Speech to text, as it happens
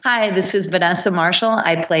Hi, this is Vanessa Marshall.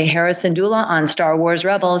 I play Hera Syndulla on Star Wars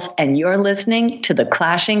Rebels, and you're listening to the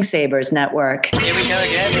Clashing Sabers Network. Here we go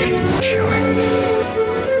again. Chewie,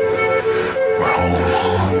 we're home.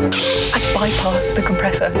 I bypassed the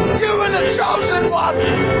compressor. You were the chosen one!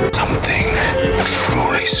 Something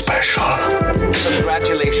truly special.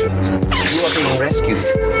 Congratulations. You are being rescued.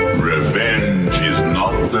 Revenge is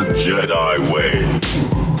not the Jedi way.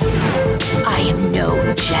 I am no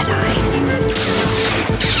Jedi.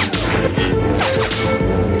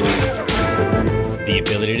 The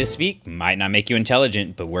ability to speak might not make you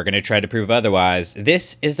intelligent, but we're going to try to prove otherwise.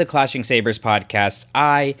 This is the Clashing Sabers podcast.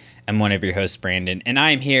 I am one of your hosts, Brandon, and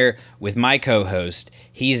I am here with my co-host.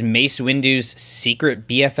 He's Mace Windu's secret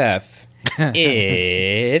BFF.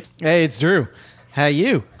 Hey, it's Drew. How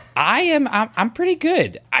you? I'm pretty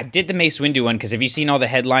good. I did the Mace Windu one because have you seen all the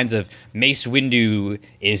headlines of Mace Windu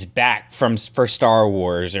is back for Star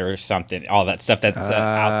Wars or something? All that stuff that's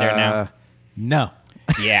out there now. No.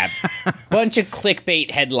 Yeah, bunch of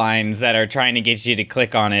clickbait headlines that are trying to get you to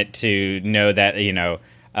click on it to know that,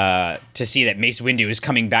 to see that Mace Windu is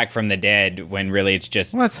coming back from the dead when really it's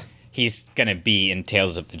just he's going to be in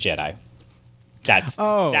Tales of the Jedi. That's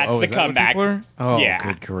the comeback. Yeah.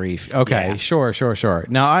 Good grief. Okay, yeah. Sure.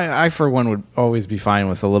 Now, I for one would always be fine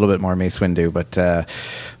with a little bit more Mace Windu, but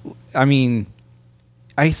I mean,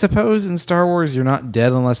 I suppose in Star Wars you're not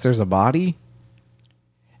dead unless there's a body.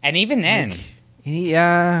 And even then...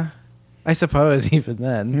 Yeah, I suppose even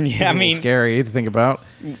then. Yeah, I mean, scary to think about.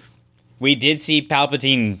 We did see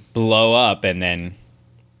Palpatine blow up, and then.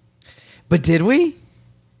 But did we?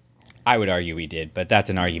 I would argue we did, but that's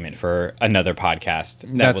an argument for another podcast.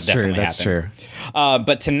 That's true. That's true.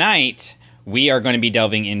 But tonight we are going to be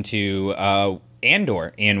delving into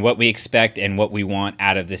Andor and what we expect and what we want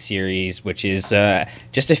out of the series, which is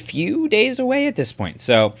just a few days away at this point.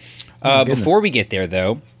 So before we get there,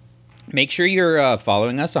 though. Make sure you're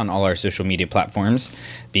following us on all our social media platforms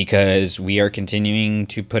because we are continuing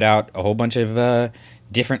to put out a whole bunch of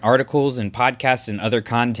different articles and podcasts and other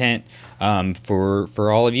content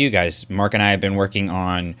for all of you guys. Mark and I have been working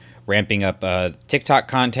on ramping up TikTok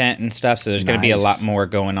content and stuff, so there's going to be a lot more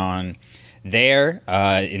going on there.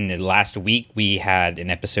 In the last week, we had an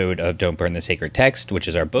episode of Don't Burn the Sacred Text, which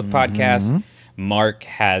is our book podcast. Mark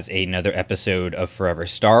has another episode of Forever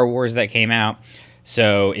Star Wars that came out.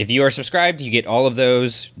 So if you are subscribed, you get all of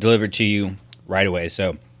those delivered to you right away.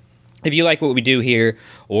 So if you like what we do here,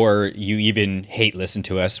 or you even hate listen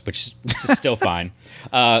to us, which is still fine,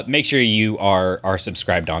 make sure you are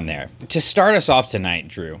subscribed on there. To start us off tonight,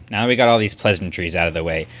 Drew, now that we got all these pleasantries out of the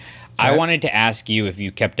way, I wanted to ask you if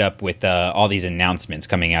you kept up with all these announcements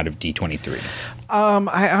coming out of D23.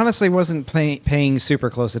 I honestly wasn't paying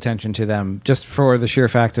super close attention to them, just for the sheer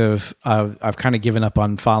fact of I've kind of given up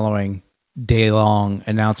on following day-long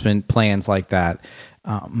announcement plans like that.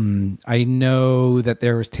 I know that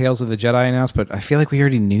there was Tales of the Jedi announced, but I feel like we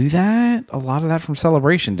already knew that. A lot of that from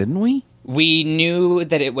Celebration, didn't we? We knew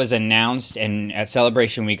that it was announced, and at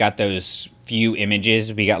Celebration we got those few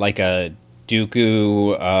images. We got like a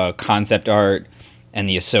Dooku concept art and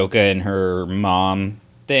the Ahsoka and her mom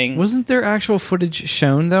thing. Wasn't there actual footage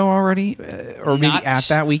shown, though, already? Or maybe at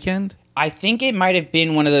that weekend? I think it might have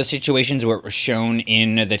been one of those situations where it was shown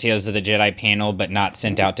in the Tales of the Jedi panel, but not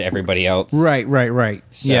sent out to everybody else. Right.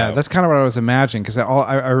 So. Yeah, that's kind of what I was imagining, because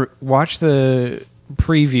I watched the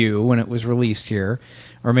preview when it was released here,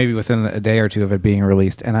 or maybe within a day or two of it being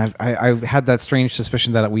released, and I had that strange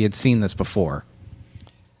suspicion that we had seen this before.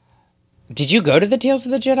 Did you go to the Tales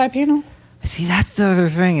of the Jedi panel? See, that's the other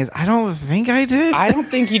thing, is I don't think I did. I don't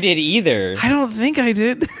think you did either. I don't think I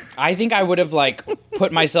did. I think I would have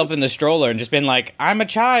put myself in the stroller and just been like, I'm a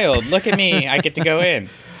child. Look at me. I get to go in.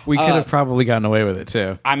 We could have probably gotten away with it,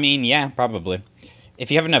 too. I mean, yeah, probably. If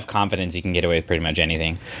you have enough confidence, you can get away with pretty much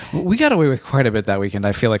anything. We got away with quite a bit that weekend.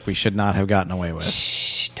 I feel like we should not have gotten away with.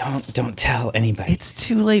 Shh, don't tell anybody. It's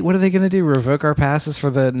too late. What are they going to do? Revoke our passes for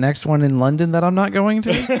the next one in London that I'm not going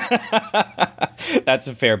to? That's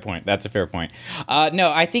a fair point.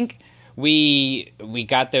 No, I think we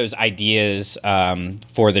got those ideas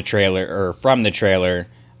for the trailer, or from the trailer,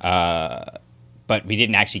 but we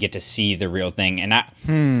didn't actually get to see the real thing. And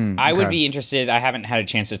I would be interested. I haven't had a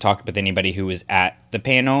chance to talk with anybody who was at the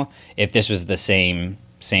panel if this was the same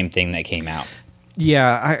thing that came out.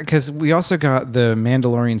 Yeah, because we also got the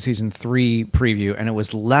Mandalorian Season 3 preview, and it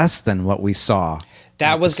was less than what we saw.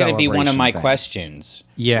 That was going to be one of my questions.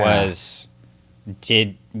 Yeah. Was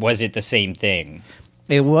it the same thing?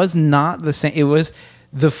 It was not the same. It was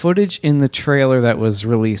the footage in the trailer that was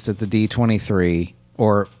released at the D23,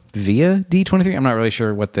 or via D23. I'm not really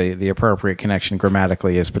sure what the appropriate connection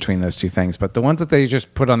grammatically is between those two things, but the ones that they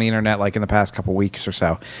just put on the internet like in the past couple weeks or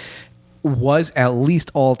so was at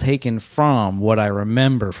least all taken from what I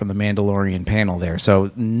remember from the Mandalorian panel there.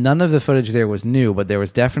 So none of the footage there was new, but there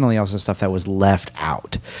was definitely also stuff that was left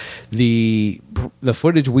out. The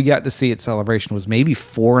footage we got to see at Celebration was maybe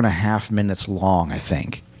 4.5 minutes long, I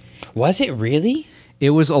think. Was it really?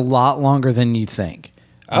 It was a lot longer than you'd think.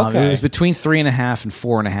 Okay. It was between 3.5 and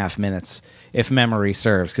 4.5 minutes, if memory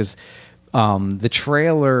serves, because the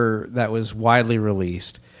trailer that was widely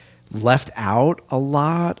released left out a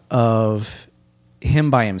lot of him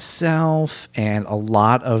by himself and a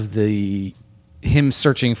lot of him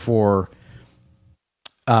searching for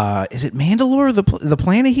is it Mandalore, the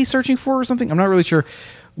planet he's searching for or something? I'm not really sure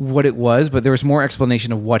what it was, but there was more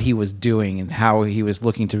explanation of what he was doing and how he was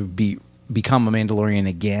looking to become a Mandalorian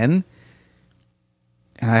again.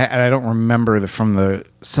 And I don't remember from the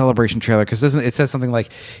Celebration trailer, because it says something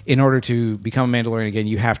like, in order to become a Mandalorian again,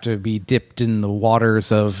 you have to be dipped in the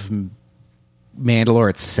waters of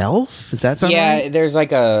Mandalore itself. Does that sound right? Yeah, there's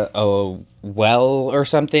like a well or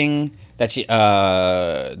something that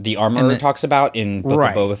the Armorer talks about in Book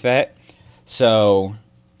of Boba Fett. So...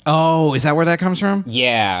 Oh, is that where that comes from?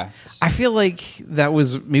 Yeah. I feel like that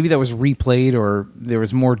was replayed, or there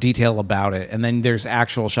was more detail about it. And then there's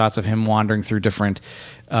actual shots of him wandering through different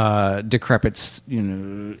decrepit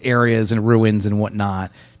areas and ruins and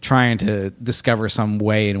whatnot, trying to discover some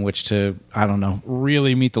way in which to, I don't know,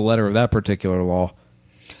 really meet the letter of that particular law.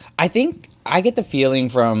 I think I get the feeling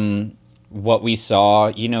from what we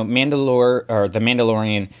saw, the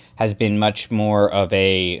Mandalorian has been much more of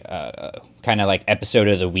a kind of like episode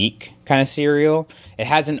of the week kind of serial. It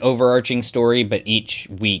has an overarching story, but each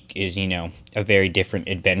week is, a very different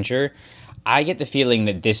adventure. I get the feeling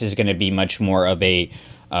that this is going to be much more of a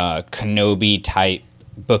Kenobi type,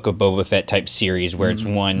 Book of Boba Fett type series, where it's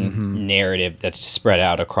one narrative that's spread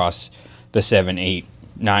out across the 7, 8,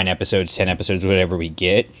 9 episodes, 10 episodes, whatever we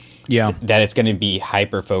get. Yeah. That it's going to be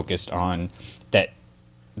hyper focused on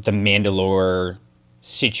the Mandalore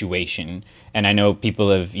situation. And I know people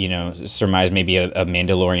have, surmised maybe a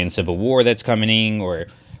Mandalorian civil war that's coming, or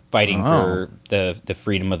fighting for the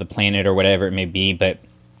freedom of the planet, or whatever it may be. But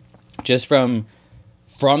just from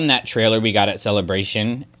that trailer we got at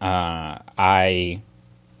Celebration, I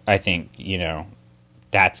think,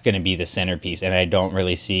 that's going to be the centerpiece. And I don't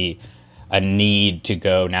really see a need to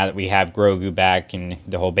go, now that we have Grogu back and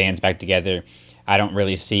the whole band's back together, I don't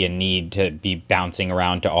really see a need to be bouncing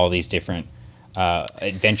around to all these different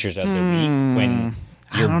adventures of the week when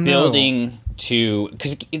you're building to,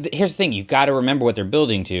 because here's the thing, you got to remember what they're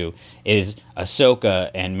building to is Ahsoka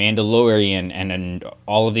and Mandalorian and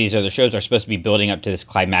all of these other shows are supposed to be building up to this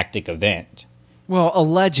climactic event. Well,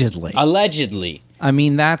 allegedly. I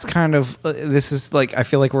mean, that's kind of, this is like, I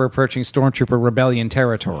feel like we're approaching Stormtrooper Rebellion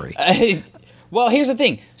territory. Well, here's the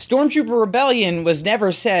thing. Stormtrooper Rebellion was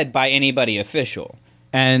never said by anybody official.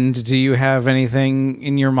 And do you have anything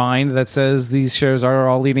in your mind that says these shows are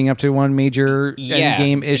all leading up to one major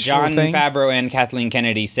endgame-ish Jon thing? Favreau and Kathleen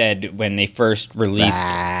Kennedy said when they first released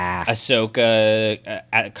Ahsoka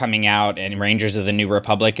coming out and Rangers of the New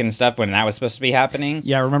Republic and stuff, when that was supposed to be happening.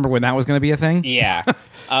 Yeah, remember when that was going to be a thing? Yeah.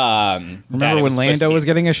 Remember when Lando was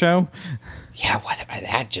getting a show? Yeah,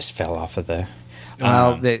 that just fell off of the...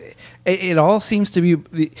 Well, it all seems to be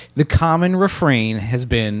the common refrain has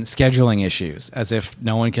been scheduling issues, as if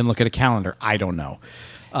no one can look at a calendar. I don't know,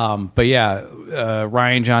 but yeah,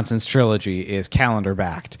 Rian Johnson's trilogy is calendar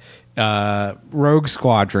backed. Rogue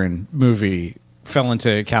Squadron movie fell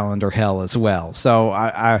into calendar hell as well. So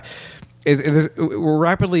we're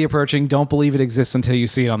rapidly approaching. Don't believe it exists until you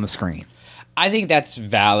see it on the screen. I think that's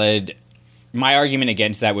valid. My argument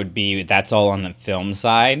against that would be that's all on the film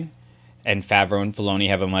side. And Favreau and Filoni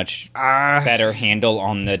have a much better handle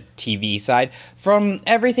on the TV side. From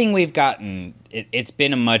everything we've gotten, it's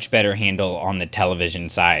been a much better handle on the television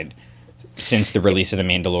side since the release of The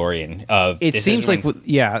Mandalorian. It seems like,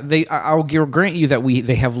 I'll grant you that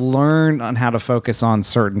they have learned on how to focus on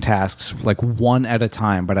certain tasks, like one at a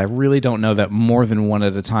time. But I really don't know that more than one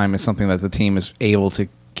at a time is something that the team is able to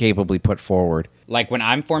capably put forward. Like when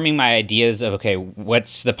I'm forming my ideas of, okay,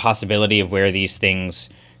 what's the possibility of where these things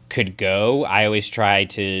could go, I always try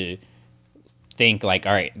to think like,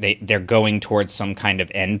 all right, they're going towards some kind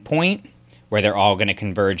of end point where they're all going to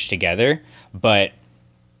converge together. But,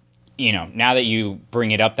 now that you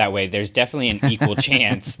bring it up that way, there's definitely an equal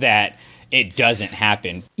chance that it doesn't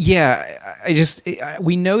happen. Yeah,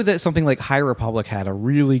 we know that something like High Republic had a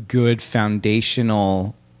really good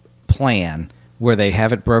foundational plan where they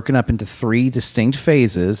have it broken up into 3 distinct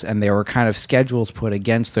phases, and there were kind of schedules put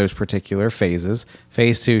against those particular phases.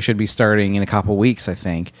 Phase 2 should be starting in a couple weeks, I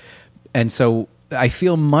think. And so I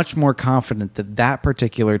feel much more confident that that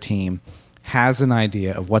particular team has an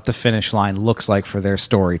idea of what the finish line looks like for their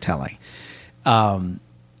storytelling.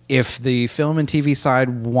 If the film and TV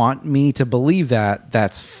side want me to believe that,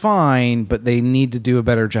 that's fine, but they need to do a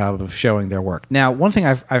better job of showing their work. Now, one thing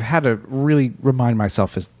I've had to really remind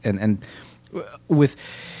myself is, and with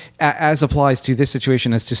as applies to this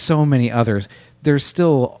situation as to so many others, there's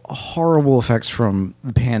still horrible effects from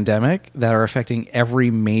the pandemic that are affecting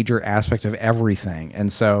every major aspect of everything.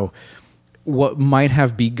 And so what might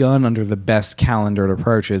have begun under the best calendared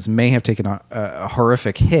approaches may have taken a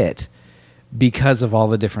horrific hit because of all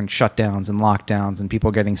the different shutdowns and lockdowns and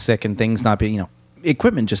people getting sick and things not being,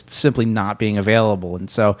 equipment just simply not being available. And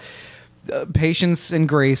so patience and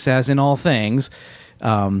grace as in all things.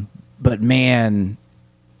 But man,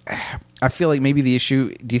 I feel like maybe the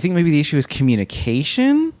issue, do you think maybe the issue is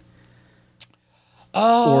communication?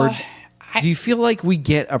 Or do you feel like we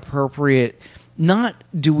get appropriate, not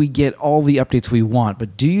do we get all the updates we want,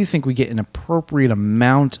 but do you think we get an appropriate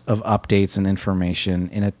amount of updates and information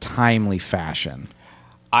in a timely fashion?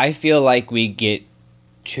 I feel like we get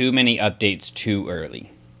too many updates too early.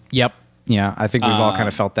 Yep. Yeah, I think we've all kind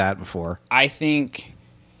of felt that before. I think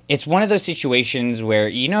it's one of those situations where,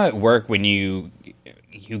 at work when you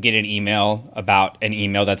get an email about an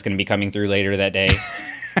email that's going to be coming through later that day.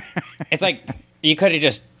 It's like you could have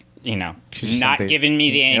just not given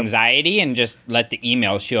me the anxiety and just let the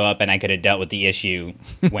email show up and I could have dealt with the issue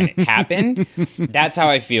when it happened. That's how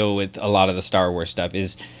I feel with a lot of the Star Wars stuff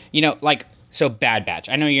is, so Bad Batch.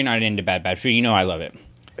 I know you're not into Bad Batch, but I love it.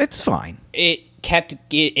 It's fine. It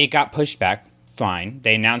got pushed back. Fine.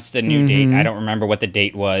 They announced a new date. I don't remember what the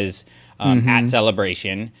date was at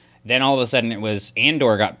Celebration. Then all of a sudden it was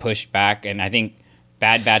Andor got pushed back, and I think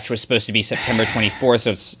Bad Batch was supposed to be September 24th,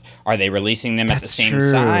 so are they releasing them at the same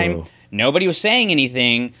time? Nobody was saying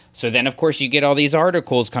anything, so then, of course, you get all these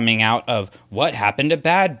articles coming out of what happened to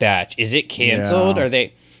Bad Batch. Is it canceled? Yeah.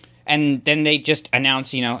 And then they just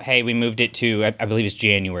announced, hey, we moved it to, I believe it's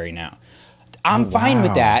January now. I'm fine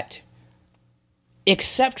with that,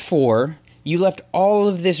 except for you left all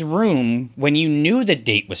of this room when you knew the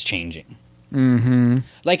date was changing. Mm-hmm.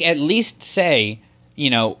 Like, at least say,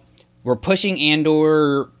 we're pushing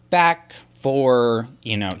Andor back for,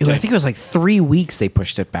 I think it was like 3 weeks they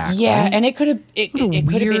pushed it back. Yeah, right? and it could have been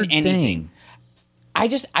anything. Thing.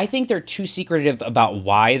 I think they're too secretive about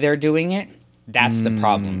why they're doing it. That's the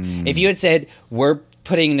problem. If you had said, we're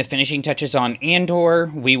putting the finishing touches on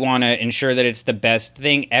Andor, we want to ensure that it's the best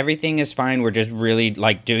thing, everything is fine, we're just really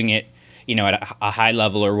doing it, at a high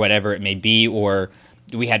level or whatever it may be, or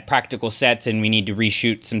we had practical sets and we need to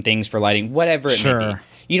reshoot some things for lighting, whatever it may be.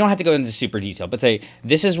 You don't have to go into super detail, but say,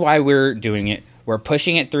 this is why we're doing it. We're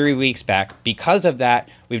pushing it 3 weeks back. Because of that,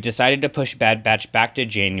 we've decided to push Bad Batch back to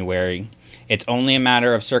January. It's only a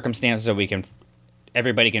matter of circumstances that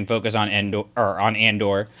everybody can focus on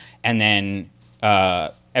Andor, and then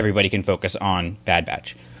everybody can focus on Bad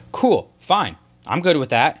Batch. Cool, fine. I'm good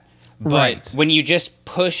with that. But when you just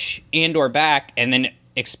push Andor back and then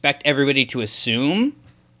expect everybody to assume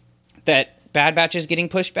that Bad Batch is getting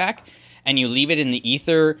pushed back, and you leave it in the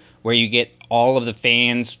ether where you get all of the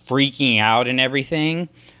fans freaking out and everything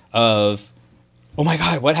of, oh my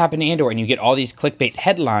God, what happened to Andor? And you get all these clickbait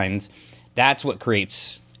headlines, that's what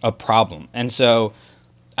creates a problem. And so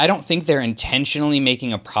I don't think they're intentionally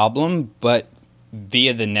making a problem, but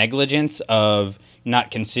via the negligence of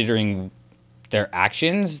not considering their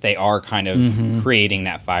actions, they are kind of creating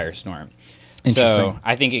that firestorm. So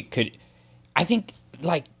I think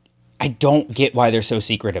I don't get why they're so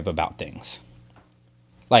secretive about things.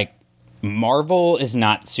 Like, Marvel is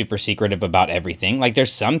not super secretive about everything. Like,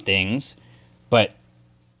 there's some things, but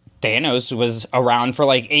Thanos was around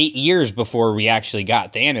for 8 years before we actually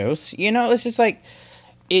got Thanos. It's just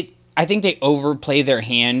I think they overplay their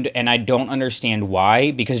hand, and I don't understand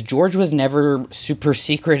why, because George was never super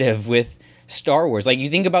secretive with Star Wars. You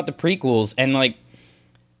think about the prequels, and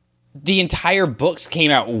the entire books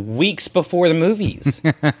came out weeks before the movies.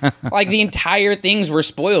 The entire things were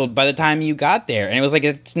spoiled by the time you got there. And it was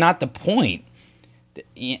it's not the point.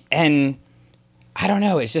 And I don't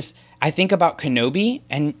know. It's just, I think about Kenobi,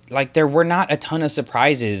 and there were not a ton of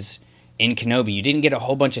surprises in Kenobi. You didn't get a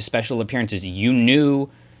whole bunch of special appearances. You knew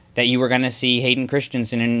that you were going to see Hayden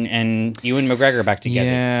Christensen and Ewan McGregor back together.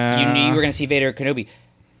 Yeah. You knew you were going to see Vader Kenobi.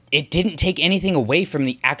 It didn't take anything away from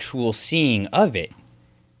the actual seeing of it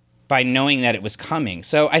by knowing that it was coming.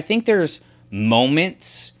 So I think there's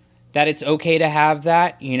moments that it's okay to have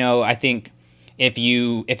that. I think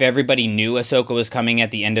if everybody knew Ahsoka was coming at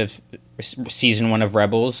the end of season 1 of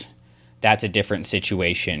Rebels, that's a different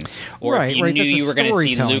situation. Or if you knew you were going to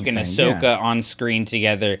see Luke and Ahsoka on screen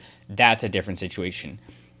together, that's a different situation.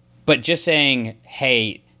 But just saying,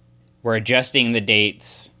 hey, we're adjusting the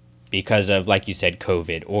dates because of, like you said,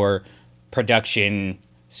 COVID or production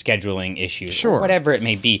scheduling issues, or whatever it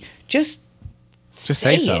may be, just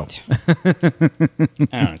say so. I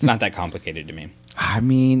don't know. It's not that complicated to me. I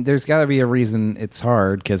mean, there's got to be a reason it's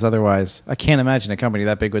hard, because otherwise, I can't imagine a company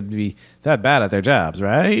that big would be that bad at their jobs,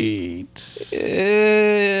 right?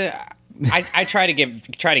 I try to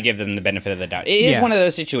give them the benefit of the doubt. It is one of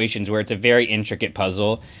those situations where it's a very intricate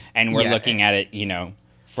puzzle, and we're looking at it, from the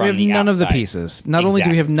outside. We have none of the pieces. Not only do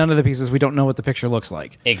we have none of the pieces, we don't know what the picture looks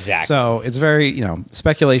like. Exactly. So it's very,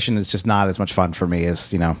 speculation is just not as much fun for me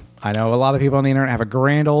as, I know a lot of people on the internet have a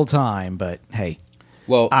grand old time, but hey,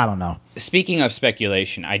 well, I don't know. Speaking of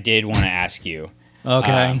speculation, I did want to ask you.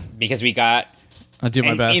 Okay. Because we got I'll do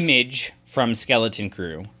my best. Image from Skeleton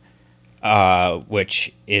Crew,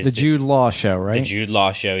 which is the Jude Law show, right? The Jude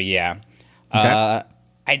Law show, yeah. Okay.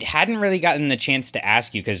 I hadn't really gotten the chance to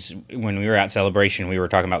ask you because when we were at Celebration, we were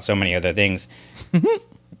talking about so many other things.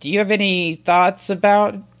 Do you have any thoughts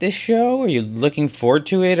about this show? Are you looking forward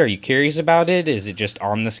to it? Are you curious about it? Is it just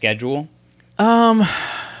on the schedule?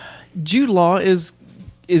 Jude Law is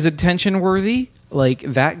attention worthy. Like,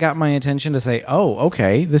 that got my attention to say, oh,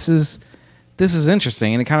 okay, this is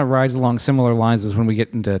interesting, and it kind of rides along similar lines as when we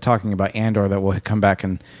get into talking about Andor, that we'll come back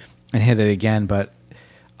and hit it again. But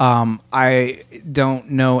I don't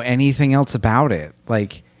know anything else about it.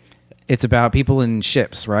 Like, it's about people in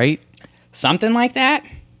ships, right? Something like that?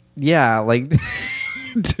 Yeah, like,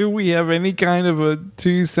 do we have any kind of a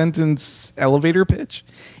 2-sentence elevator pitch?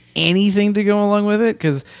 Anything to go along with it?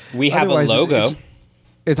 Because we have a logo.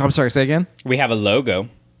 I'm sorry, say again? We have a logo.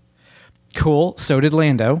 Cool. So did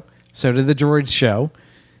Lando. So did the Droids show.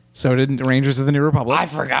 So did Rangers of the New Republic. I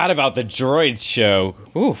forgot about the Droids show.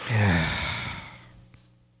 Oof.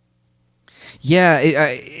 Yeah,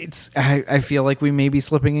 I feel like we may be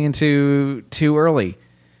slipping into too early,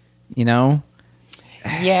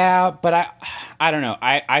 Yeah, but I don't know.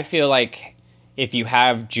 I feel like if you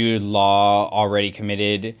have Jude Law already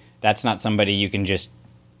committed, that's not somebody you can just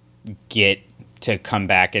get to come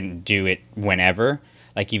back and do it whenever.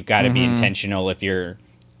 Like, you've got to be intentional if you're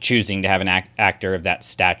choosing to have an actor of that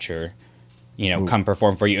stature, come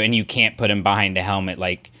perform for you. And you can't put him behind a helmet.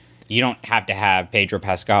 Like, you don't have to have Pedro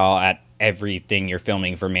Pascal at everything you're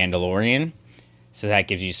filming for Mandalorian, so that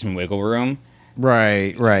gives you some wiggle room.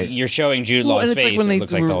 Right. You're showing Jude Law's face, it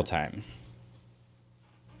looks like the whole time.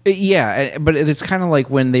 Yeah, but it's kind of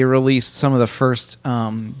like when they released some of the first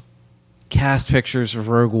cast pictures of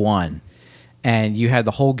Rogue One, and you had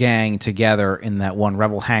the whole gang together in that one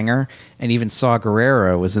Rebel hangar, and even Saw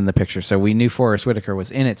Gerrera was in the picture, so we knew Forrest Whitaker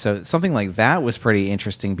was in it. So something like that was pretty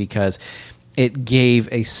interesting because it gave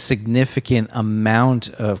a significant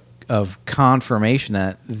amount of confirmation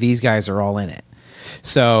that these guys are all in it.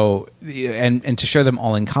 So, and to show them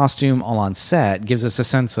all in costume, all on set, gives us a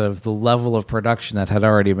sense of the level of production that had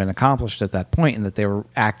already been accomplished at that point, and that they were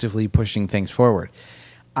actively pushing things forward.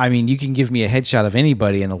 I mean, you can give me a headshot of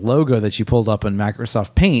anybody and a logo that you pulled up in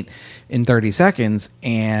Microsoft Paint in 30 seconds,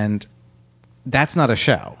 and that's not a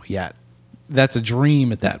show yet. That's a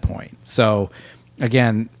dream at that point. So,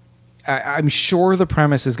 again, I'm sure the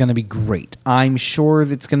premise is going to be great. I'm sure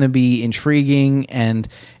it's going to be intriguing, and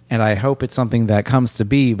I hope it's something that comes to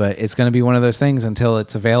be, but it's going to be one of those things until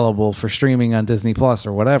it's available for streaming on Disney Plus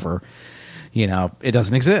or whatever. It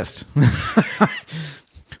doesn't exist.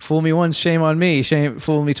 Fool me once, shame on me.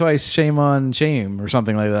 Fool me twice, shame on shame, or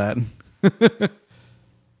something like that.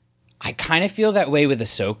 I kind of feel that way with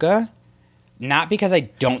Ahsoka. Not because I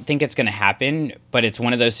don't think it's going to happen, but it's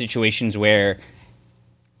one of those situations where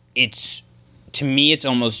to me, it's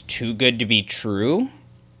almost too good to be true.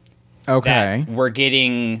 Okay. We're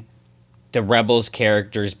getting the Rebels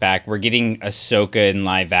characters back. We're getting Ahsoka in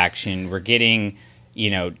live action. We're getting,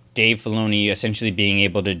 Dave Filoni essentially being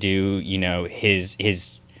able to do,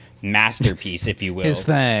 his masterpiece, if you will. His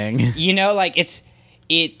thing.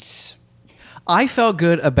 It's I felt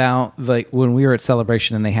good about when we were at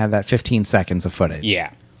Celebration and they had that 15 seconds of footage.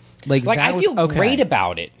 Yeah. Like I feel great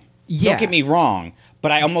about it. Yeah. Don't get me wrong,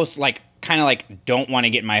 but I almost don't want to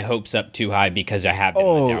get my hopes up too high because I have been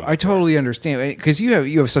let down before. I totally understand, because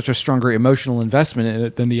you have such a stronger emotional investment in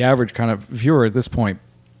it than the average kind of viewer at this point.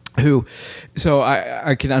 So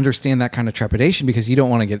I can understand that kind of trepidation, because you don't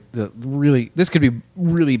want to get this could be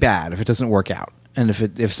really bad if it doesn't work out. And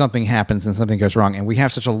if something happens and something goes wrong, and we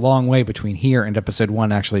have such a long way between here and episode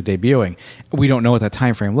 1 actually debuting, we don't know what that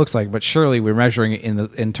time frame looks like. But surely we're measuring it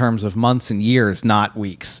in terms of months and years, not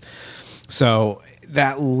weeks. So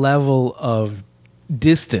that level of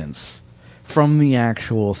distance from the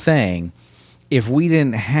actual thing, if we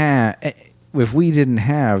didn't have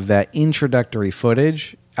that introductory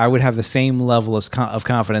footage, I would have the same level of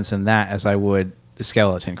confidence in that as I would the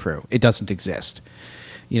Skeleton Crew. It doesn't exist.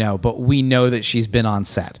 But we know that she's been on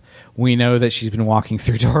set. We know that she's been walking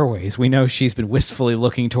through doorways. We know she's been wistfully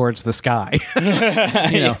looking towards the sky.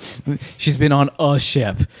 She's been on a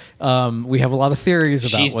ship. We have a lot of theories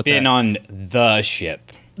about she's been on the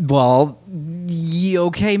ship. Well,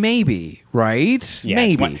 okay, maybe, right? Yeah,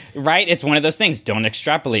 maybe. Right? It's one of those things. Don't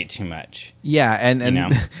extrapolate too much. Yeah,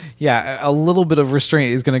 and yeah, a little bit of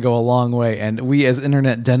restraint is going to go a long way. And we as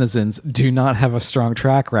internet denizens do not have a strong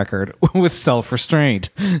track record with self-restraint.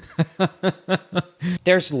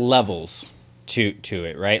 There's levels to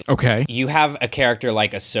it, right? Okay. You have a character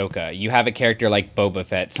like Ahsoka. You have a character like Boba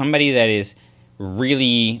Fett. Somebody that is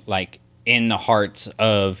really like in the hearts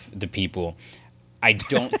of the people. I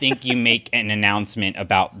don't think you make an announcement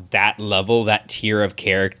about that level, that tier of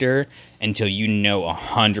character, until you know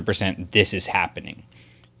 100% this is happening.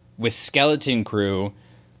 With Skeleton Crew,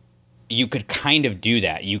 you could kind of do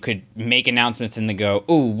that. You could make announcements and then go,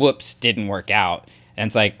 "Oh, whoops, didn't work out." And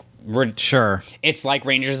it's like, we're sure. It's like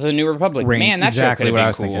Rangers of the New Republic. Man, that exactly show could have been what I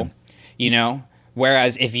was cool. thinking.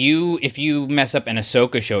 Whereas if you mess up an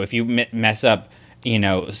Ahsoka show, if you mess up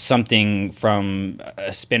something from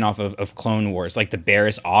a spin-off of Clone Wars, like the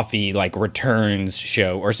Barriss Offee like Returns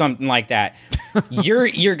show or something like that,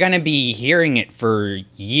 you're gonna be hearing it for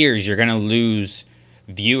years. You're gonna lose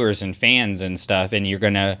viewers and fans and stuff, and you're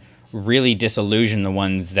gonna really disillusion the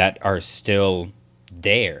ones that are still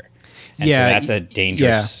there. And so that's a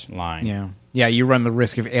dangerous line. Yeah, you run the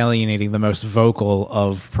risk of alienating the most vocal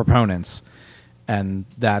of proponents. And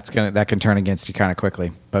that can turn against you kind of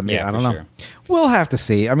quickly. But I don't know. Sure. We'll have to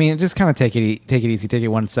see. I mean, just kind of take it easy, take it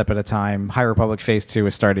one step at a time. High Republic Phase 2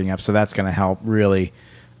 is starting up, so that's going to help really.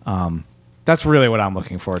 That's really what I'm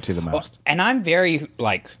looking forward to the most. Well, and I'm very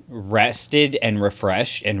rested and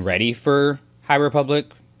refreshed and ready for High Republic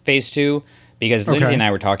Phase 2 because Lindsay and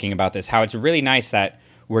I were talking about this, how it's really nice that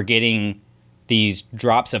we're getting these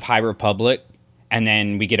drops of High Republic and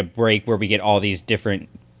then we get a break where we get all these different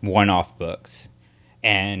one-off books.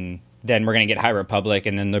 And then we're going to get High Republic,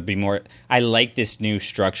 and then there'll be more. I like this new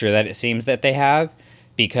structure that it seems that they have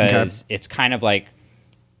because it's kind of like,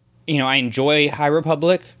 I enjoy High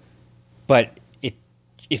Republic, but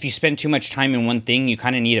if you spend too much time in one thing, you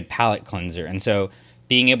kind of need a palate cleanser. And so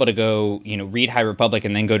being able to go, read High Republic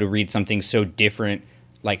and then go to read something so different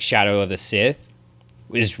like Shadow of the Sith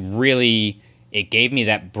is really, it gave me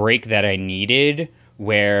that break that I needed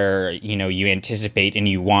where, you anticipate and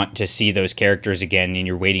you want to see those characters again and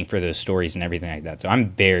you're waiting for those stories and everything like that. So I'm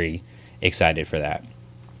very excited for that.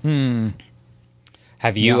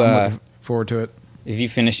 Have you... I'm looking forward to it. Have you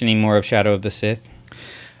finished any more of Shadow of the Sith?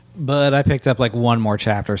 But I picked up one more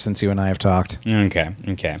chapter since you and I have talked. Okay.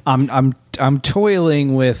 I'm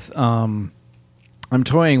toying with... I'm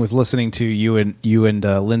toying with listening to you and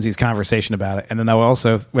Lindsay's conversation about it. And then I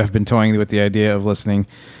also have been toying with the idea of listening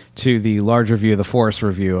to the large review, the Force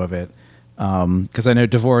review of it, because I know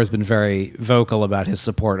Devore has been very vocal about his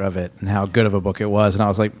support of it and how good of a book it was, and I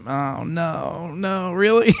was like, oh no,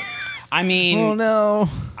 really? I mean, oh no,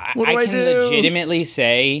 what do I can legitimately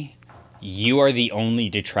say you are the only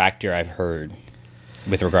detractor I've heard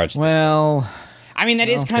with regards to this book. I mean, that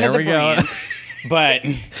is kind of the brand. But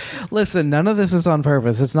listen, none of this is on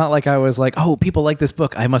purpose. It's not like I was like, oh, people like this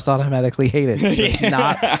book, I must automatically hate it. It's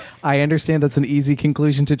not. I understand that's an easy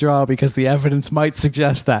conclusion to draw because the evidence might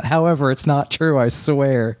suggest that. However, it's not true, I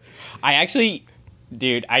swear. I actually,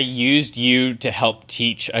 dude, I used you to help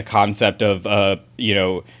teach a concept of,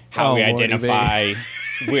 how we identify...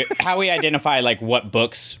 how we identify what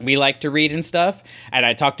books we like to read and stuff. And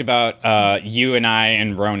I talked about you and I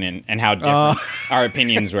and Ronan and how different our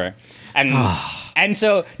opinions were. And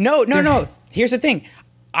so, no. Here's the thing.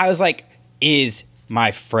 I was like, is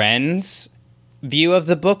my friend's view of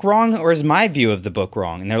the book wrong or is my view of the book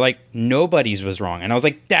wrong? And they're like, nobody's was wrong. And I was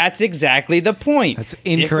like, that's exactly the point. That's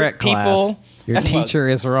incorrect, class. Your teacher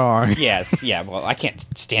is wrong. Yes, yeah. Well, I can't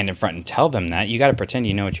stand in front and tell them that. You got to pretend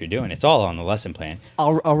you know what you're doing. It's all on the lesson plan.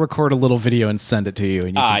 I'll record a little video and send it to you, and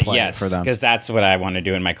you can play it for them. Because that's what I want to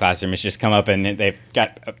do in my classroom. Is just come up and they've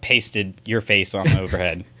got pasted your face on the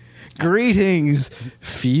overhead. Greetings,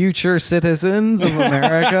 future citizens of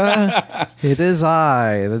America. It is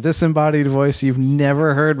I, the disembodied voice you've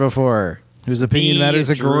never heard before, whose opinion matters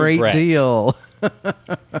a great deal.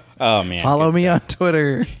 Oh man! Follow me on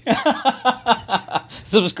Twitter.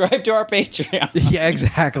 Subscribe to our Patreon. Yeah,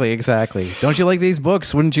 exactly. Don't you like these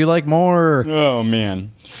books? Wouldn't you like more? Oh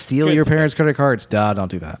man! Steal Good your stuff. parents' credit cards. Duh,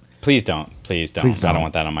 don't do that. Please don't. Please don't. I don't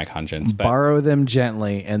want that on my conscience. But Borrow them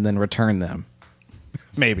gently and then return them.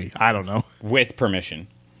 Maybe. I don't know. with permission.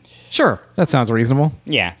 Sure, that sounds reasonable.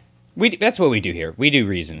 Yeah, that's what we do here. We do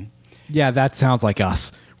reason. Yeah, that sounds like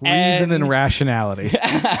us. Reason and rationality.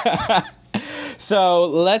 So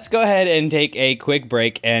let's go ahead and take a quick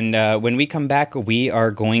break. And when we come back, we are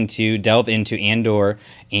going to delve into Andor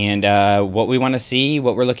and what we want to see,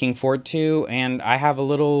 what we're looking forward to. And I have a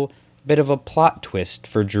little bit of a plot twist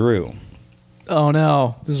for Drew. Oh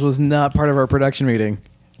no, this was not part of our production meeting.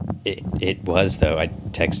 It was, though. I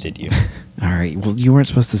texted you. All right, well, you weren't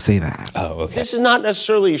supposed to say that. Oh, okay. This is not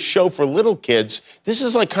necessarily a show for little kids. This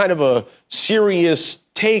is like kind of a serious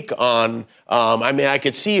take on, I mean, I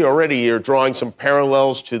could see already you're drawing some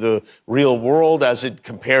parallels to the real world as it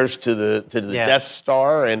compares to the Death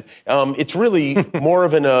Star. And it's really more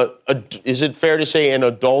of is it fair to say an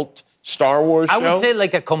adult Star Wars show? I would say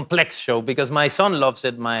like a complex show because my son loves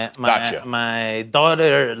it, my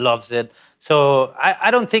daughter loves it. So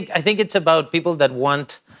I think it's about people that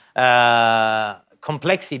want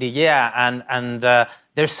complexity, and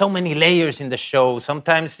there's so many layers in the show.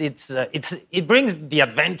 Sometimes it brings the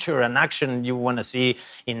adventure and action you want to see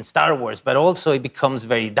in Star Wars, but also it becomes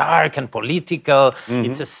very dark and political. Mm-hmm.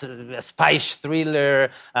 It's a spy thriller.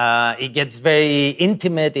 It gets very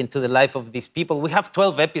intimate into the life of these people. We have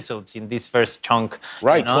 12 episodes in this first chunk.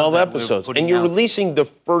 Right, 12 episodes. And you're releasing the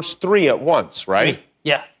first 3 at once, right?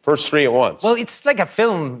 Yeah. First 3 at once. Well, it's like a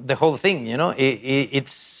film, the whole thing, you know.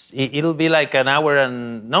 It'll be like an hour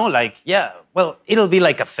it'll be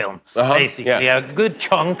like a film, basically, a good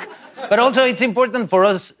chunk. But also, it's important for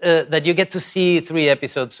us that you get to see 3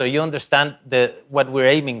 episodes so you understand what we're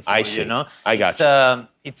aiming for. I see. You know, I got you.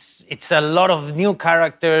 It's a lot of new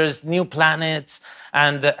characters, new planets,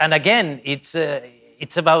 and again,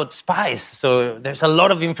 it's about spies, so there's a lot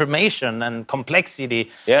of information and complexity.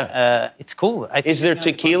 Yeah. It's cool. Is there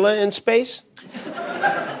tequila in space?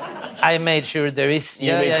 I made sure there is.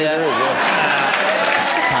 You made sure there is,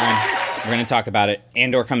 It's time. We're going to talk about it.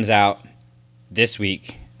 Andor comes out this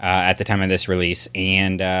week at the time of this release,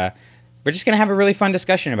 and we're just going to have a really fun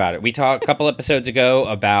discussion about it. We talked a couple episodes ago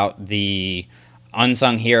about the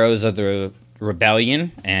unsung heroes of the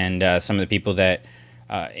rebellion and some of the people that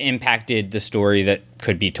impacted the story that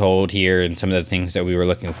could be told here and some of the things that we were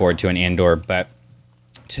looking forward to in Andor. But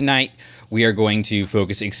tonight, we are going to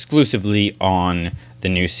focus exclusively on the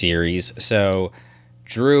new series. So,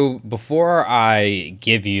 Drew, before I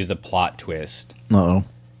give you the plot twist,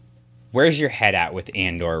 where's your head at with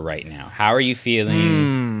Andor right now? How are you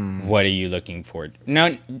feeling? What are you looking forward to?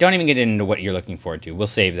 No, don't even get into what you're looking forward to. We'll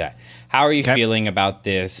save that. How are you feeling about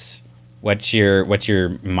this? What's your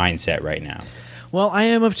mindset right now? Well, I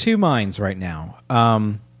am of two minds right now.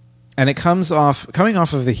 And it coming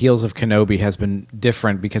off of the heels of Kenobi has been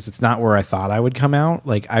different because it's not where I thought I would come out.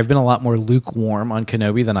 Like, I've been a lot more lukewarm on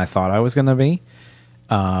Kenobi than I thought I was going to be.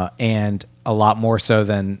 And a lot more so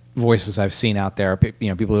than voices I've seen out there,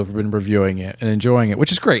 people who have been reviewing it and enjoying it,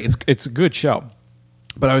 which is great. It's a good show.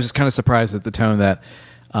 But I was just kind of surprised at the tone that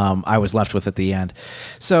I was left with at the end.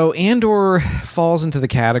 So Andor falls into the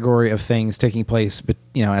category of things taking place,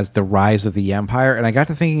 as the rise of the Empire. And I got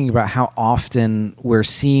to thinking about how often we're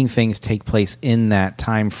seeing things take place in that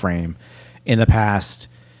time frame in the past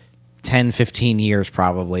 10, 15 years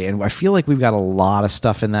probably. And I feel like we've got a lot of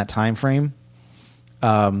stuff in that time frame.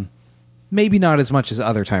 Maybe not as much as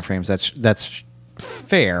other time frames. That's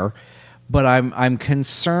fair. But I'm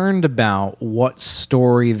concerned about what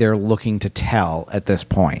story they're looking to tell at this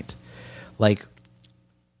point. Like,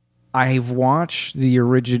 I've watched the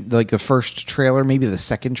the first trailer, maybe the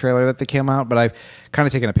second trailer that they came out, but I've kind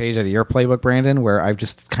of taken a page out of your playbook, Brandon, where I've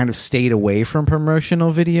just kind of stayed away from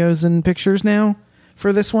promotional videos and pictures now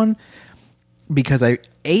for this one. Because I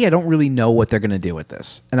don't really know what they're going to do with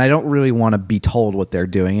this. And I don't really want to be told what they're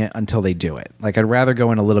doing it until they do it. Like, I'd rather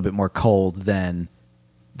go in a little bit more cold than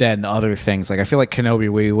other things. Like, I feel like Kenobi,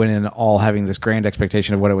 we went in all having this grand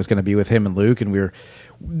expectation of what it was going to be with him and Luke, and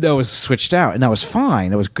that was switched out, and that was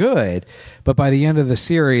fine. It was good. But by the end of the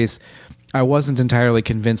series, I wasn't entirely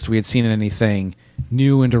convinced we had seen anything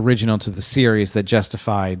new and original to the series that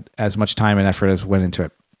justified as much time and effort as went into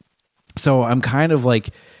it. So I'm kind of like,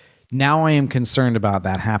 now I am concerned about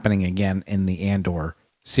that happening again in the Andor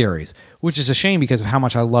series, which is a shame because of how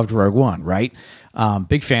much I loved Rogue One, right?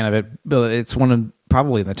 Big fan of it. It's one of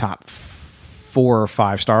probably in the top 4 or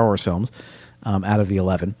 5 Star Wars films out of the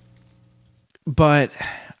 11. But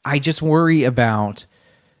I just worry about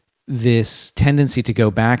this tendency to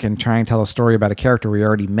go back and try and tell a story about a character we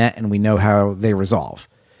already met and we know how they resolve.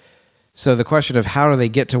 So the question of how do they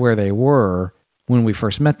get to where they were when we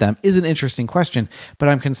first met them is an interesting question, but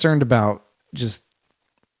I'm concerned about just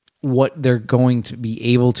what they're going to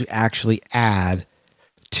be able to actually add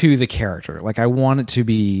to the character. Like, I want it to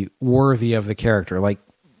be worthy of the character. Like,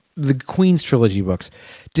 the Queen's Trilogy books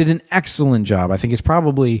did an excellent job. I think it's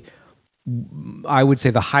probably, I would say,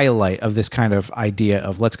 the highlight of this kind of idea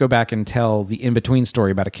of let's go back and tell the in-between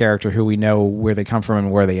story about a character who we know where they come from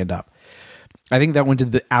and where they end up. I think that one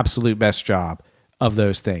did the absolute best job of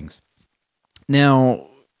those things. Now,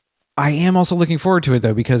 I am also looking forward to it,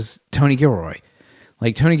 though, because Tony Gilroy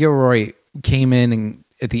came in and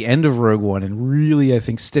at the end of Rogue One and really, I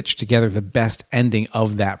think, stitched together the best ending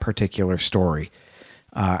of that particular story.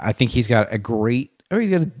 I think he's got a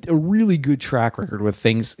really good track record with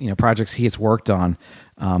things, projects he has worked on.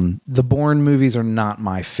 The Bourne movies are not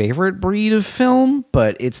my favorite breed of film,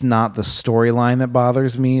 but it's not the storyline that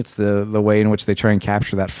bothers me. It's the way in which they try and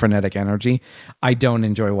capture that frenetic energy. I don't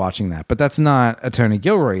enjoy watching that, but that's not a Tony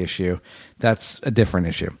Gilroy issue. That's a different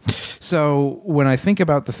issue. So when I think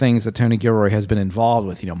about the things that Tony Gilroy has been involved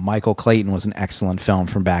with, Michael Clayton was an excellent film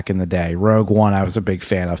from back in the day. Rogue One, I was a big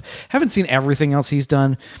fan of. Haven't seen everything else he's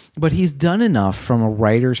done, but he's done enough from a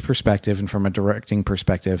writer's perspective and from a directing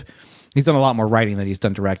perspective. He's done a lot more writing than he's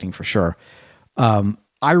done directing, for sure.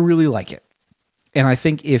 I really like it. And I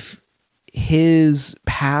think if his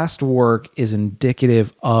past work is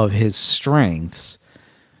indicative of his strengths,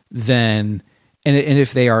 then, and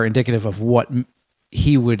if they are indicative of what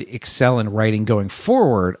he would excel in writing going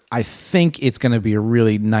forward, I think it's going to be a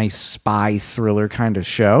really nice spy thriller kind of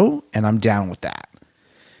show, and I'm down with that.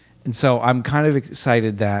 And so I'm kind of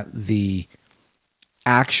excited that the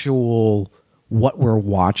actual what we're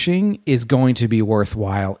watching is going to be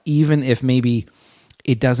worthwhile, even if maybe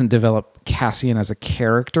it doesn't develop Cassian as a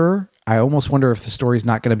character. I almost wonder if the story's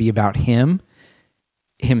not going to be about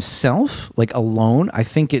himself, like alone.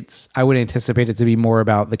 I would anticipate it to be more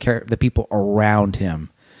about the people around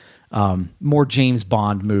him, more James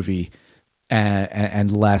Bond movie,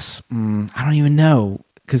 and less. I don't even know,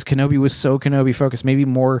 because Kenobi was so Kenobi focused. Maybe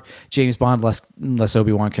more James Bond, less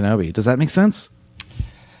Obi-Wan Kenobi. Does that make sense?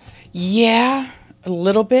 Yeah, a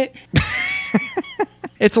little bit.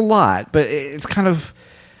 It's a lot, but it's kind of.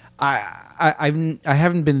 I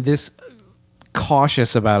haven't been this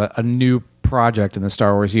cautious about a new project in the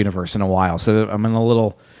Star Wars universe in a while, so I'm in a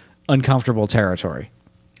little uncomfortable territory.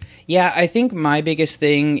 Yeah, I think my biggest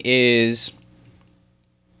thing is,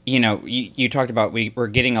 you talked about we're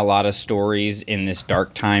getting a lot of stories in this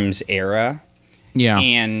Dark Times era. Yeah.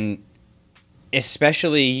 And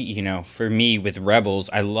especially, for me with Rebels,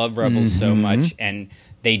 I love Rebels so much, and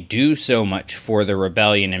they do so much for the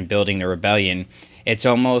rebellion and building the rebellion. It's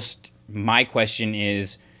almost, my question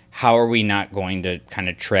is, how are we not going to kind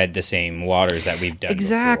of tread the same waters that we've done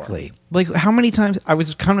exactly before? Like, how many times, I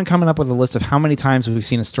was kind of coming up with a list of how many times we've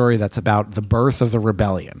seen a story that's about the birth of the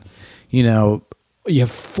rebellion. You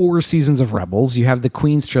have 4 seasons of Rebels. You have the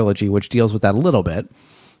Queen's Trilogy, which deals with that a little bit.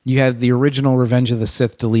 You have the original Revenge of the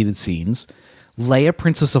Sith deleted scenes. Leia,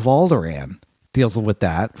 Princess of Alderaan, deals with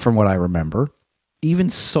that, from what I remember. Even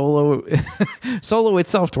Solo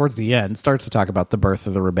itself, towards the end, starts to talk about the birth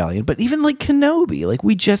of the rebellion. But even like Kenobi, like,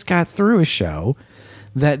 we just got through a show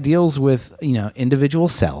that deals with, individual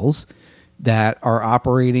cells that are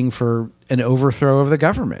operating for an overthrow of the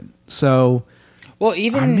government. So, well,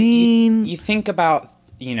 even you think about,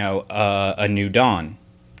 A New Dawn,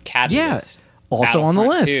 Catalyst, also on the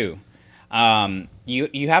list. 2.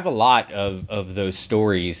 You have a lot of those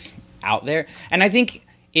stories out there, and I think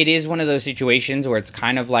it is one of those situations where it's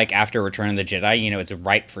kind of like after Return of the Jedi, it's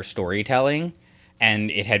ripe for storytelling, and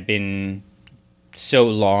it had been so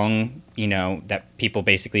long, that people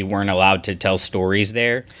basically weren't allowed to tell stories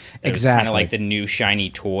there. It was kind of like the new shiny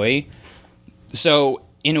toy. So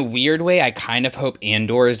in a weird way, I kind of hope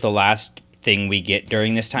Andor is the last thing we get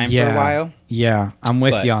during this time for a while. Yeah, I'm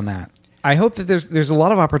with you on that. I hope that there's a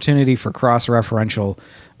lot of opportunity for cross-referential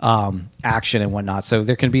action and whatnot. So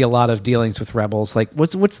there can be a lot of dealings with Rebels. Like,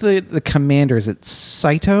 what's the commander? Is it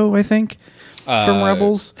Saito, I think, from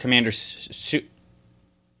Rebels? Commander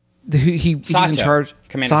He's in charge.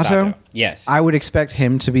 Commander Sato. Yes. I would expect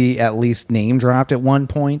him to be at least name dropped at one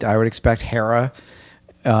point. I would expect Hera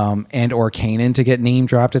and or Kanan to get name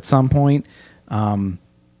dropped at some point. There's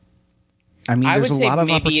a lot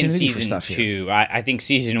of opportunity for stuff here. Season 2. I think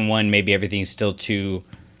season 1, maybe everything's still too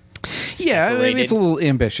separated. It's a little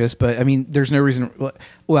ambitious, but there's no reason.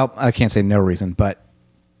 Well, I can't say no reason, but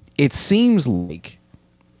it seems like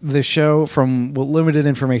the show, from what limited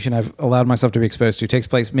information I've allowed myself to be exposed to, takes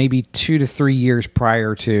place maybe 2 to 3 years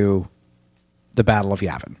prior to the Battle of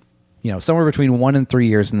Yavin. You know, somewhere between 1 and 3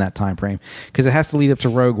 years in that time frame, because it has to lead up to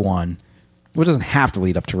Rogue One. Well, it doesn't have to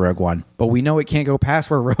lead up to Rogue One, but we know it can't go past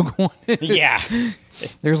where Rogue One is. Yeah.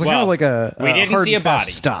 There's kind of like a we didn't hard see a and fast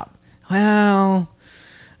body. stop. Well,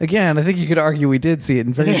 again, I think you could argue we did see it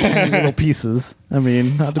in very tiny little pieces. I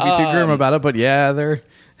mean, not to be too grim about it, but yeah, their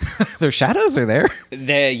shadows are there.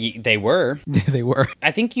 They were. They were.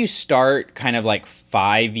 I think you start kind of like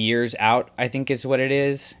 5 years out, I think is what it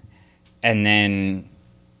is, and then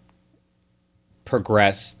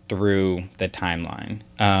progress through the timeline.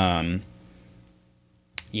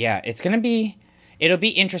 Yeah, it'll be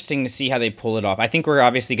interesting to see how they pull it off. I think we're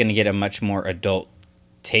obviously going to get a much more adult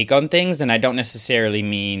take on things, and I don't necessarily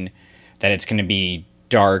mean that it's going to be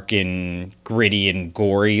dark and gritty and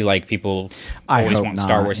gory like people always want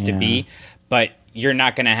Star Wars to be, but you're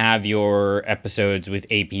not going to have your episodes with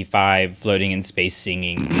AP5 floating in space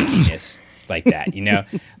singing goofiness like that, you know?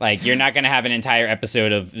 Like, you're not going to have an entire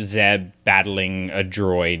episode of Zeb battling a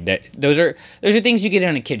droid. Those are things you get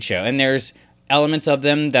on a kid show, and there's elements of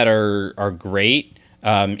them that are great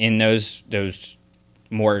in those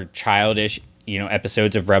more childish, you know,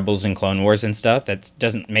 episodes of Rebels and Clone Wars and stuff. That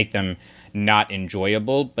doesn't make them not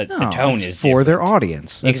enjoyable, but the tone is for different. Their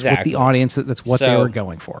audience. That's exactly what the audience. That's what they were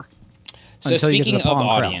going for. So speaking of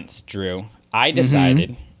audience, Drew, I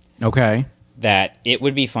decided that it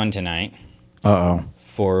would be fun tonight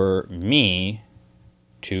for me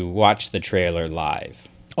to watch the trailer live.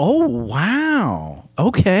 Oh, wow.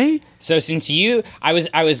 Okay. So since I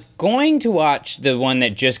was going to watch the one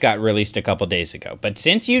that just got released a couple days ago, but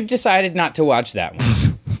since you've decided not to watch that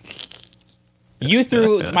one, you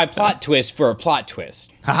threw my plot twist for a plot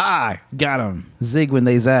twist. Ha! Got him. Zig when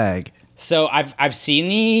they zag. So I've seen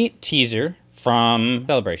the teaser from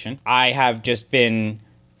Celebration. I have just been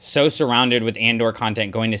so surrounded with Andor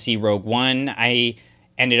content going to see Rogue One. I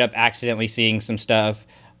ended up accidentally seeing some stuff.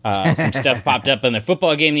 Some stuff popped up in the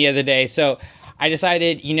football game the other day. So I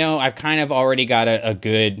decided, you know, I've kind of already got a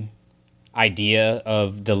good idea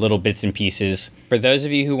of the little bits and pieces. For those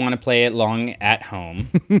of you who want to play it long at home,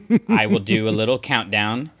 I will do a little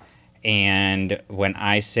countdown. And when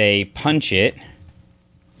I say punch it,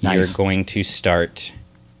 you're going to start.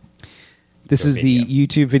 This is the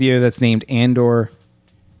YouTube video that's named Andor,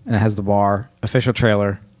 and it has the bar. Official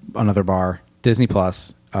trailer, another bar. Disney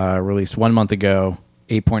Plus, released 1 month ago.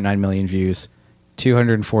 8.9 million views,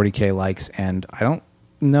 240K likes, and I don't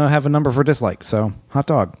have a number for dislike, so hot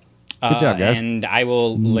dog. Good job, guys. And I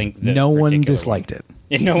will link the No one disliked it.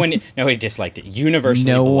 Nobody disliked it.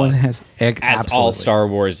 Universally no beloved, one has. As all Star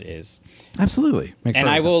Wars is. Absolutely. And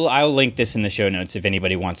I'll link this in the show notes if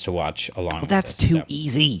anybody wants to watch along with that's this, too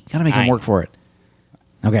easy. Gotta make them work for it.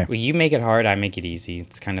 Okay. Well, you make it hard, I make it easy.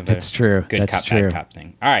 It's kind of a good that's cop, true. bad cop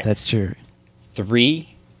thing. All right. That's true. 3,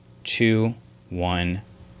 2, 1,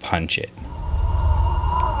 punch it.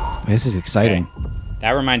 This is exciting. Okay.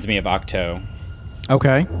 That reminds me of Octo.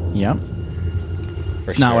 Okay. Yep.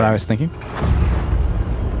 It's not what I was thinking.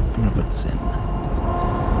 I'm going to put this in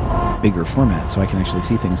bigger format so I can actually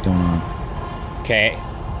see things going on. Okay.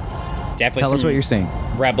 Definitely. Tell us what you're seeing.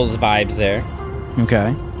 Rebels vibes there.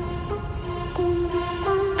 Okay.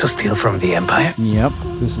 To steal from the Empire? Yep.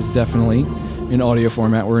 This is definitely an audio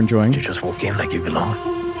format we're enjoying. You just walk in like you belong.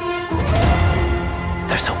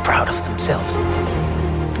 They're so proud of themselves.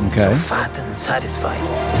 Okay. So fat and satisfied.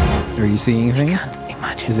 Are you seeing things? Can't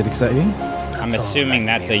imagine. Is it exciting? I'm assuming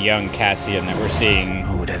that's a young Cassian that we're seeing You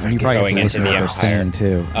probably have going to into listen the to what they're Empire. saying,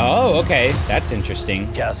 too. Oh, okay. That's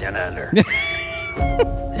interesting. Cassian Andor.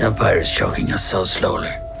 The Empire is choking us so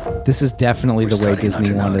slowly. This is definitely the way starting Disney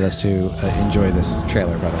not to wanted notice. us to enjoy this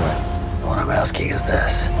trailer, by the way. What I'm asking is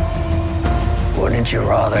this. Wouldn't you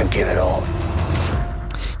rather give it all?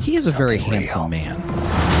 He is a very Something real. handsome man.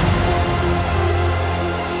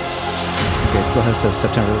 Okay, it still has a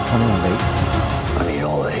September 21 date. I need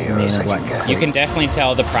all the heroes Man in I black. can get. You can definitely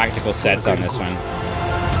tell the practical sets on this one.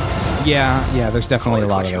 Yeah, there's definitely a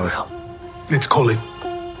lot of those. Let's call it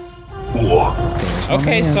war. There's my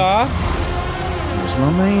Okay, man. Saw. There's my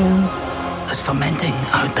man. It's fermenting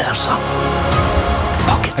out there, son.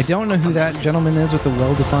 I don't know who that gentleman is with the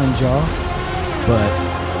well-defined jaw, but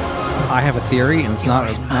I have a theory, and it's not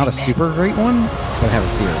a super great one, but I have a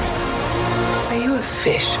theory. Are you a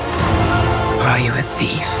fish? Or are you a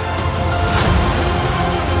thief?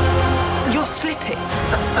 You're slipping.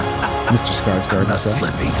 Mr. Skarsgård I'm not himself.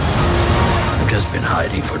 slipping. I've just been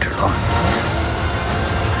hiding for too long.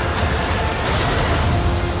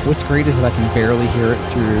 What's great is that I can barely hear it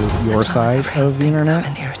through your side of the internet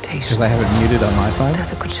because I have it muted on my side.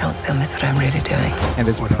 There's a good chance they'll miss what I'm really doing. And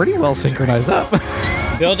it's pretty well synchronized up.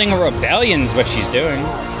 Building a rebellion's what she's doing.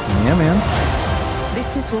 Yeah, man.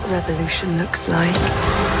 This is what revolution looks like.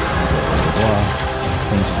 Wow.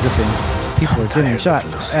 Things are zipping. People are getting shot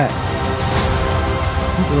at.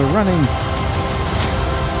 People are running.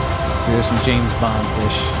 So there's some James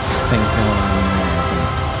Bond-ish things going on in there, I think.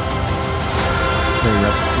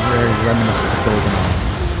 Very reminiscent of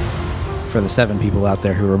GoldenEye. For the 7 people out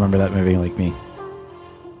there who remember that movie like me.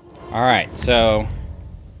 All right, so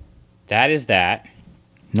that is that.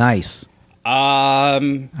 Nice.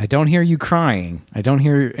 I don't hear you crying. I don't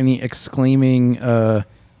hear any exclaiming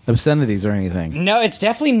obscenities or anything. No, it's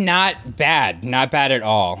definitely not bad. Not bad at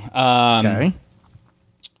all. Okay.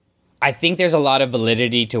 I think there's a lot of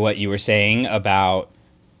validity to what you were saying about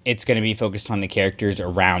it's going to be focused on the characters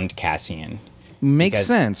around Cassian. Makes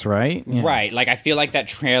sense, right? Yeah. Right. Like, I feel like that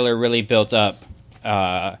trailer really built up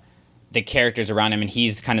the characters around him, and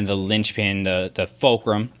he's kind of the linchpin, the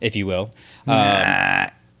fulcrum, if you will,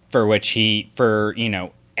 for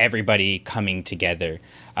everybody coming together.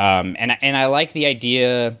 And I like the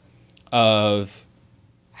idea of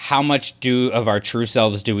how much of our true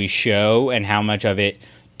selves do we show, and how much of it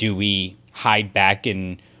do we hide back,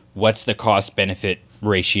 and what's the cost-benefit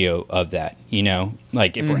ratio of that,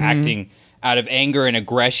 Like, if we're acting out of anger and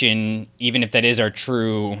aggression, even if that is our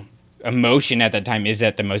true emotion at that time, is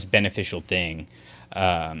that the most beneficial thing?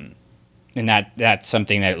 And that's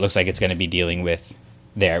something that it looks like it's going to be dealing with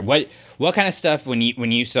there. What kind of stuff, when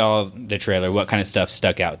you saw the trailer, what kind of stuff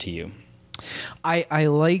stuck out to you? I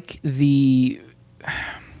like the...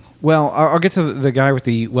 Well, I'll get to the guy with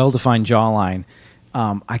the well-defined jawline.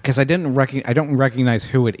 Because I don't recognize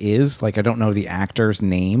who it is. Like, I don't know the actor's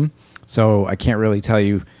name, so I can't really tell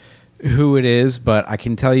you who it is. But I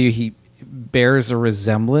can tell you he bears a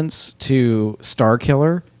resemblance to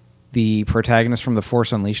Starkiller, the protagonist from the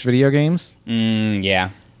Force Unleashed video games. Yeah.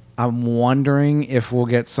 I'm wondering if we'll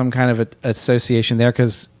get some kind of association there,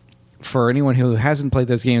 because for anyone who hasn't played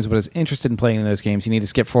those games but is interested in playing those games, you need to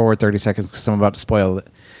skip forward 30 seconds because I'm about to spoil it.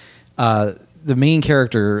 The main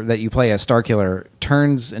character that you play as Starkiller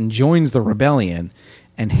turns and joins the rebellion,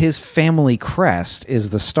 and his family crest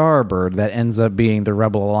is the starbird that ends up being the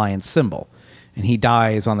Rebel Alliance symbol. And he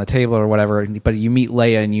dies on the table or whatever, but you meet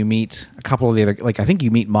Leia and you meet a couple of the other... Like, I think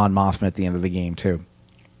you meet Mon Mothma at the end of the game, too.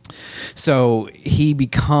 So he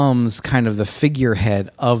becomes kind of the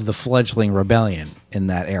figurehead of the fledgling rebellion in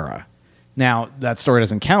that era. Now, that story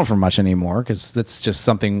doesn't count for much anymore, because that's just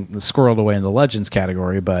something squirreled away in the Legends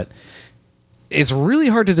category, but... It's really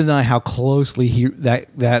hard to deny how closely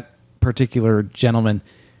that particular gentleman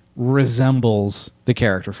resembles the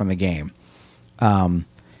character from the game,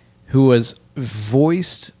 who was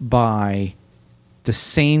voiced by the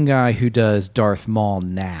same guy who does Darth Maul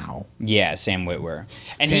now. Yeah, Sam Witwer.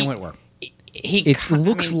 Witwer. It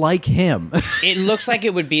looks like him. It looks like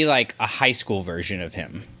it would be like a high school version of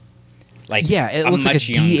him. Like, yeah, it looks like a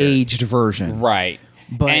de-aged version. Right.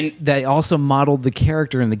 But they also modeled the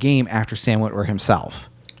character in the game after Sam Witwer himself.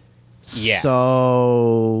 Yeah.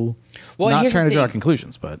 So, not trying to draw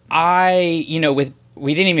conclusions, but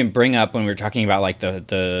we didn't even bring up when we were talking about like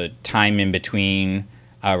the time in between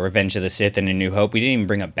Revenge of the Sith and A New Hope. We didn't even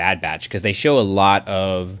bring up Bad Batch because they show a lot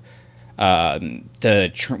of not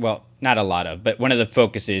a lot of, but one of the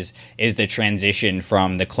focuses is the transition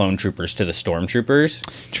from the clone troopers to the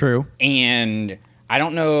stormtroopers. True. And I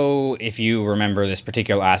don't know if you remember this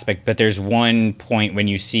particular aspect, but there's one point when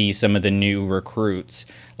you see some of the new recruits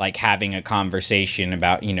like having a conversation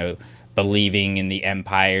about, believing in the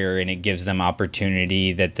Empire, and it gives them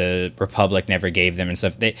opportunity that the Republic never gave them and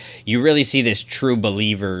stuff. You really see this true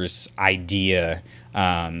believers idea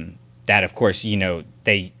that, of course,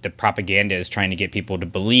 the propaganda is trying to get people to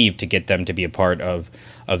believe to get them to be a part of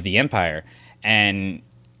the Empire. And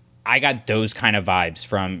I got those kind of vibes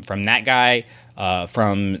from that guy.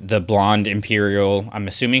 From the blonde Imperial. I'm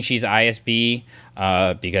assuming she's ISB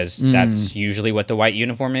because that's usually what the white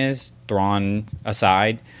uniform is, Thrawn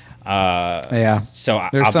aside. Yeah. So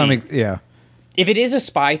there's if it is a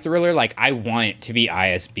spy thriller, like, I want it to be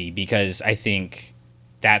ISB because I think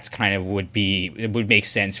that's kind of it would make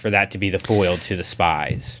sense for that to be the foil to the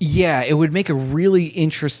spies. Yeah, it would make a really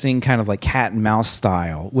interesting kind of like cat and mouse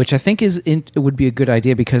style, which I think it would be a good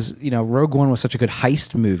idea because, Rogue One was such a good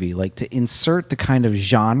heist movie. Like, to insert the kind of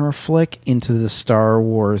genre flick into the Star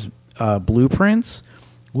Wars blueprints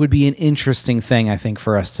would be an interesting thing, I think,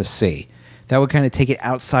 for us to see. That would kind of take it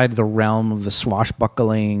outside the realm of the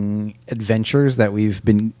swashbuckling adventures that we've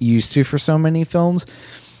been used to for so many films.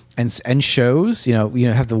 and shows,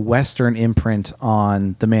 have the Western imprint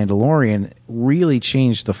on The Mandalorian really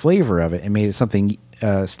changed the flavor of it and made it something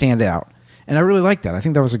stand out. And I really like that. I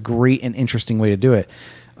think that was a great and interesting way to do it.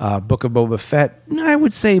 Book of Boba Fett, I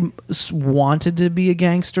would say, wanted to be a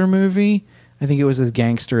gangster movie. I think it was as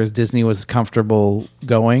gangster as Disney was comfortable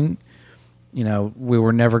going. We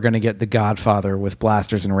were never going to get The Godfather with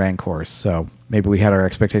blasters and rancors, so maybe we had our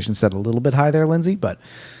expectations set a little bit high there, Lindsay. But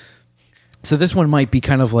so this one might be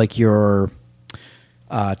kind of like your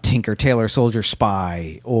Tinker Tailor Soldier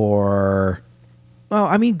Spy, or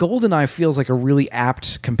GoldenEye feels like a really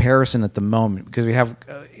apt comparison at the moment because we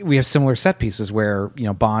have similar set pieces where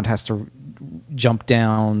Bond has to jump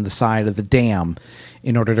down the side of the dam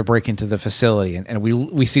in order to break into the facility, and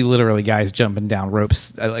we see literally guys jumping down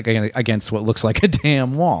ropes against what looks like a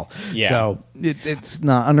damn wall. Yeah. So it's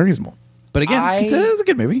not unreasonable. But again, it was a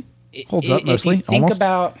good movie. Holds up mostly.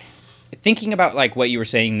 Thinking about like what you were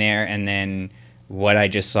saying there, and then what I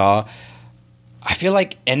just saw, I feel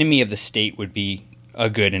like Enemy of the State would be a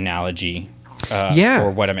good analogy for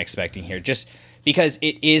what I'm expecting here. Just because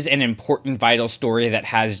it is an important, vital story that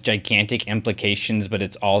has gigantic implications, but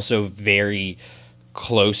it's also very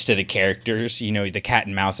close to the characters. The cat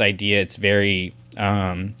and mouse idea, it's very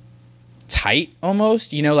tight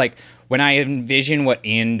almost. Like when I envision what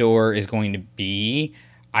Andor is going to be,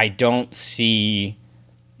 I don't see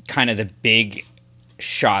kind of the big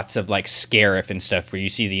shots of like Scarif and stuff where you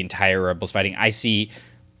see the entire Rebels fighting. I see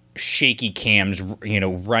shaky cams,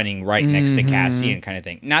 running right next to Cassian kind of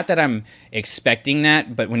thing. Not that I'm expecting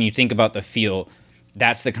that, but when you think about the feel,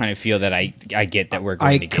 that's the kind of feel that I get that we're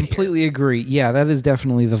going to get. I completely agree. Yeah, that is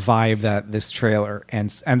definitely the vibe that this trailer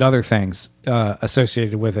and other things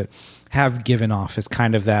associated with it have given off, is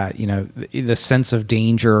kind of that, the sense of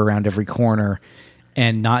danger around every corner,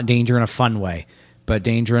 and not danger in a fun way, but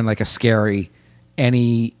danger in like a scary,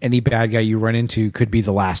 any bad guy you run into could be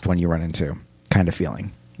the last one you run into kind of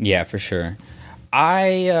feeling. Yeah, for sure.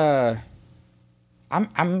 I'm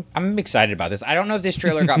excited about this. I don't know if this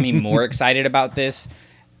trailer got me more excited about this,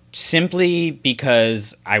 simply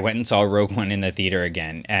because I went and saw Rogue One in the theater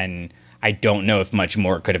again, and I don't know if much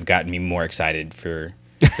more could have gotten me more excited for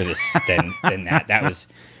this than that. That was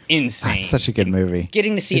insane. That's such a good movie.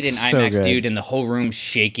 Getting to see it in IMAX, dude, and the whole room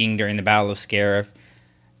shaking during the Battle of Scarif,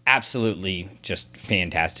 absolutely just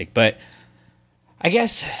fantastic. But I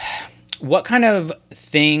guess, what kind of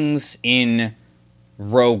things in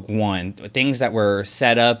Rogue One, things that were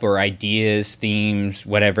set up or ideas, themes,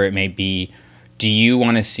 whatever it may be, do you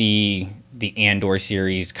want to see the Andor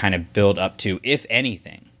series kind of build up to, if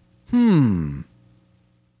anything?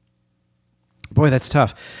 Boy, that's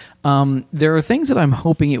tough. There are things that I'm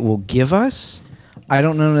hoping it will give us. I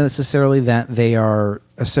don't know necessarily that they are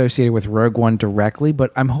associated with Rogue One directly,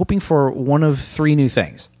 but I'm hoping for one of three new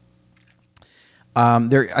things.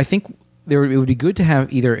 I think it would be good to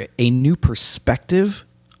have either a new perspective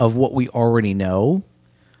of what we already know,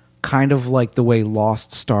 kind of like the way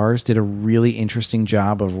Lost Stars did a really interesting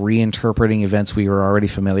job of reinterpreting events we were already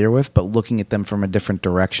familiar with, but looking at them from a different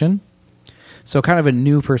direction. So kind of a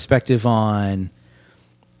new perspective on,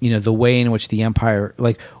 the way in which the Empire,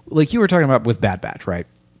 like you were talking about with Bad Batch, right?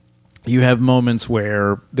 You have moments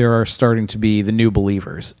where there are starting to be the new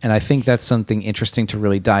believers. And I think that's something interesting to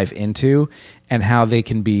really dive into, and how they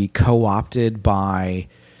can be co-opted by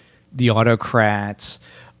the autocrats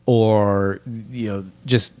or,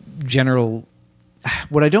 just general.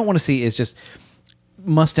 What I don't want to see is just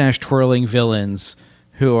mustache twirling villains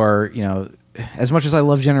who are, as much as I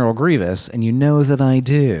love General Grievous, and that I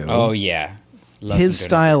do. Oh, yeah. His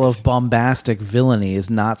style of bombastic villainy is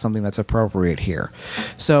not something that's appropriate here.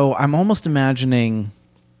 So I'm almost imagining...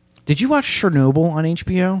 Did you watch Chernobyl on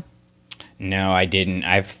HBO? No, I didn't.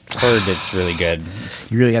 I've heard it's really good.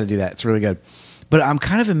 You really got to do that. It's really good. But I'm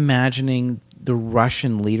kind of imagining the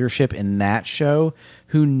Russian leadership in that show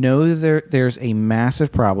who know there's a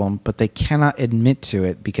massive problem, but they cannot admit to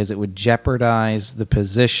it because it would jeopardize the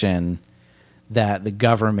position that the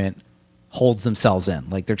government holds themselves in.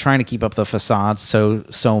 Like, they're trying to keep up the facade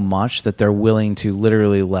so much that they're willing to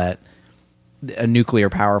literally let a nuclear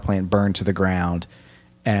power plant burn to the ground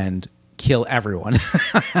and kill everyone.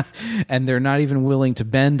 And they're not even willing to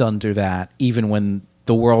bend under that, even when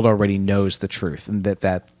the world already knows the truth and that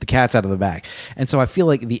the cat's out of the bag. And so I feel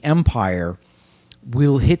like the Empire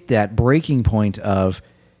will hit that breaking point of,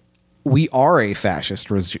 we are a fascist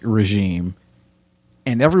regime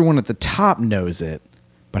and everyone at the top knows it.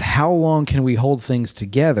 But how long can we hold things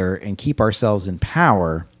together and keep ourselves in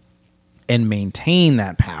power and maintain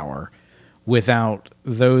that power without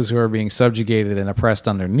those who are being subjugated and oppressed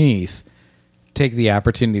underneath take the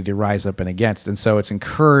opportunity to rise up and against. And so it's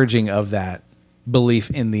encouraging of that belief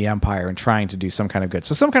in the Empire and trying to do some kind of good.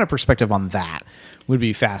 So some kind of perspective on that would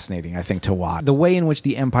be fascinating, I think, to watch. The way in which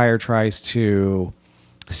the Empire tries to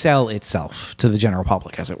sell itself to the general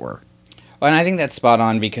public, as it were. Well, and I think that's spot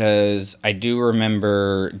on because I do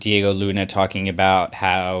remember Diego Luna talking about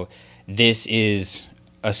how this is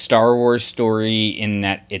a Star Wars story in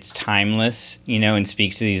that it's timeless, you know, and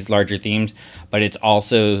speaks to these larger themes, but it's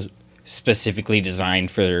also specifically designed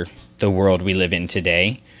for the world we live in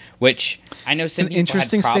today, which I know some it's an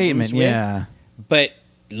interesting statement, with, yeah. But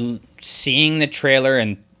seeing the trailer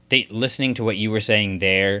and listening to what you were saying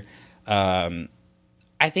there,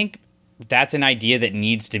 I think that's an idea that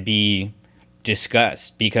needs to be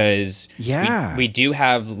discussed because we do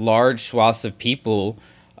have large swaths of people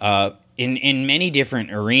in many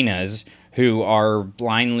different arenas who are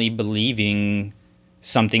blindly believing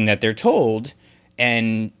something that they're told,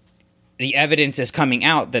 and the evidence is coming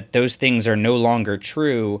out that those things are no longer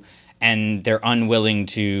true, and they're unwilling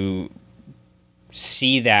to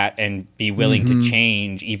see that and be willing to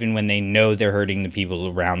change even when they know they're hurting the people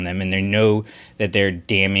around them and they know that they're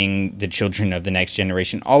damning the children of the next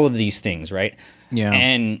generation, all of these things, right? Yeah.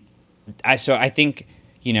 And I think,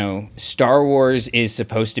 you know, Star Wars is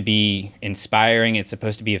supposed to be inspiring, it's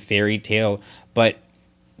supposed to be a fairy tale, but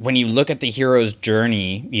when you look at the hero's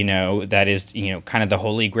journey, you know, that is, you know, kind of the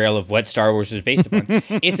holy grail of what Star Wars was based upon.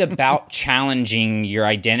 It's about challenging your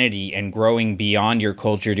identity and growing beyond your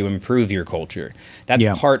culture to improve your culture.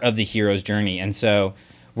 That's part of the hero's journey. And so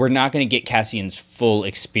we're not going to get Cassian's full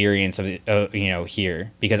experience of it, you know,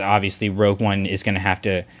 here, because obviously Rogue One is going to have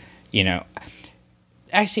to, you know,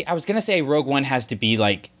 actually I was going to say Rogue One has to be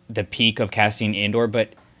like the peak of Cassian Andor,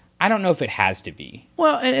 but I don't know if it has to be.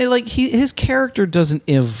 Well, and like his character doesn't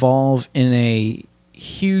evolve in a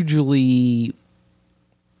hugely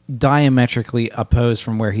diametrically opposed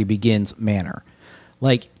from where he begins manner.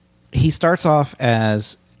 Like he starts off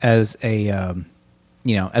as a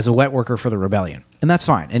as a wet worker for the rebellion, and that's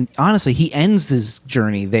fine. And honestly, he ends his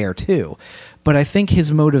journey there too. But I think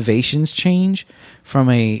his motivations change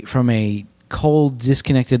from a cold,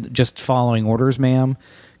 disconnected, just following orders, ma'am,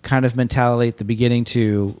 kind of mentality at the beginning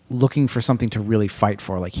to looking for something to really fight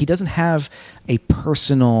for. Like he doesn't have a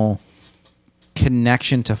personal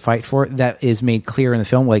connection to fight for that is made clear in the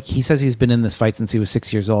film. Like he says he's been in this fight since he was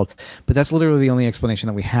 6 years old, but that's literally the only explanation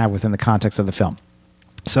that we have within the context of the film.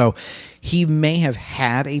 So he may have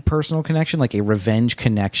had a personal connection, like a revenge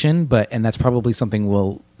connection, and that's probably something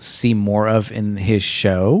we'll see more of in his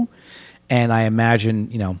show. And I imagine,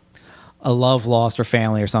 you know, a love lost or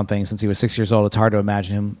family or something since he was 6 years old. It's hard to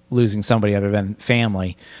imagine him losing somebody other than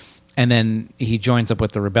family. And then he joins up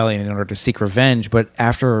with the rebellion in order to seek revenge. But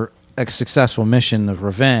after a successful mission of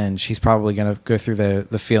revenge, he's probably going to go through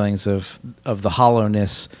the feelings of the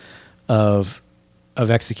hollowness of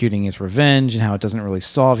executing his revenge and how it doesn't really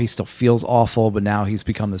solve. He still feels awful, but now he's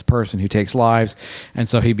become this person who takes lives. And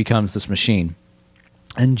so he becomes this machine.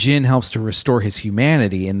 And Jyn helps to restore his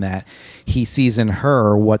humanity in that he sees in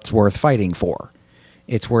her what's worth fighting for.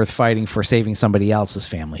 It's worth fighting for saving somebody else's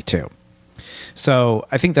family too. So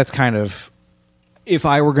I think that's kind of, if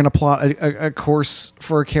I were going to plot a course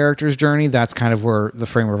for a character's journey, that's kind of where the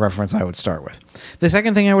frame of reference I would start with. The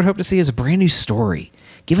second thing I would hope to see is a brand new story.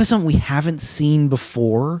 Give us something we haven't seen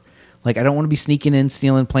before. Like, I don't want to be sneaking in,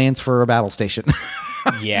 stealing plans for a battle station.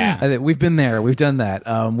 Yeah. We've been there. We've done that.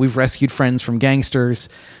 We've rescued friends from gangsters.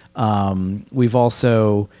 We've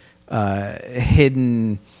also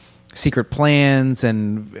hidden secret plans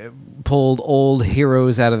and pulled old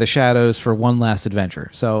heroes out of the shadows for one last adventure.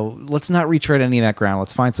 So let's not retread any of that ground.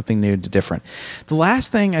 Let's find something new and different. The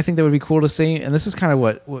last thing I think that would be cool to see, and this is kind of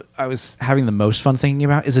what I was having the most fun thinking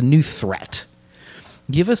about, is a new threat.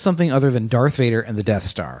 Give us something other than Darth Vader and the Death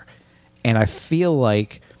Star. And I feel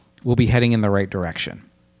like we'll be heading in the right direction.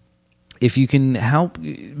 If you can help,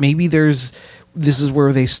 maybe this is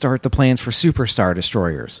where they start the plans for superstar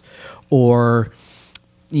destroyers, or,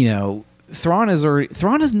 you know, Thrawn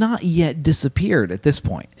has not yet disappeared at this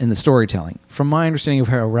point in the storytelling, from my understanding of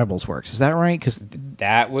how Rebels works. Is that right? Because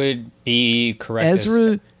that would be correct.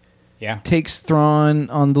 Ezra takes Thrawn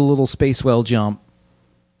on the little space well jump,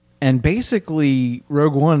 and basically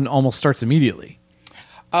Rogue One almost starts immediately.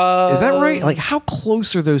 Is that right? Like, how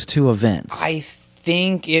close are those two events? I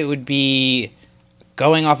think it would be,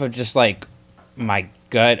 going off of just like my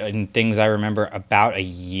gut and things I remember, about a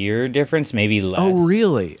year difference, maybe less. Oh,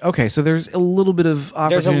 really? Okay, so there's a little bit of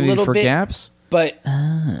opportunity for gaps. But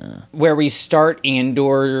where we start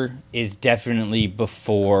Andor is definitely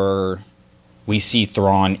before we see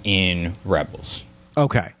Thrawn in Rebels.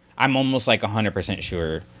 Okay. I'm almost like 100%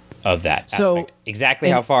 sure of that So- aspect. Exactly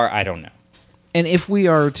how far, I don't know. And if we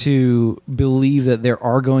are to believe that there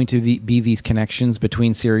are going to be these connections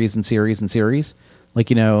between series and series and series, like,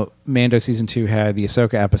 Mando season 2 had the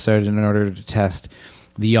Ahsoka episode in order to test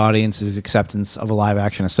the audience's acceptance of a live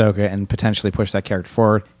action Ahsoka and potentially push that character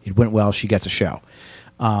forward. It went well. She gets a show.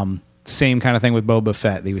 Same kind of thing with Boba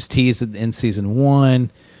Fett. He was teased in season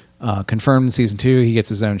 1, confirmed in season 2. He gets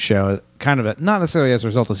his own show, kind of not necessarily as a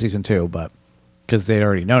result of season 2, but because they'd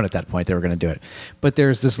already known at that point they were going to do it. But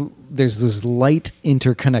there's this light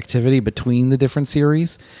interconnectivity between the different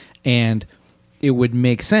series, and it would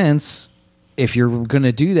make sense if you're going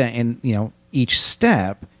to do that in each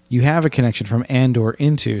step. You have a connection from Andor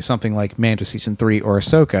into something like Mando season 3 or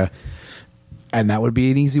Ahsoka, and that would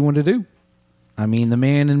be an easy one to do. I mean, the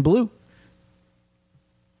man in blue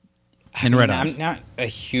and red eyes. I'm not a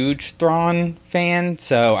huge Thrawn fan,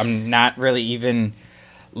 so I'm not really even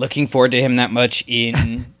looking forward to him that much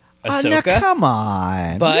in Ahsoka. Now, come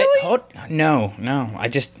on. But Really? no, I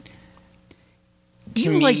just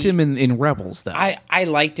You liked him in Rebels, though. I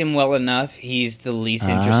liked him well enough. He's the least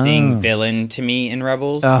interesting villain to me in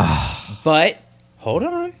Rebels. But hold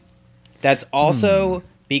on, that's also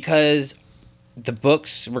because the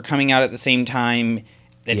books were coming out at the same time.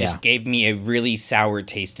 That just gave me a really sour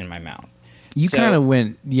taste in my mouth. You kind of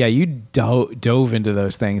went, you dove into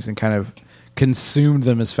those things and kind of consumed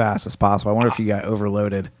them as fast as possible. I wonder if you got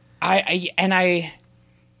overloaded. I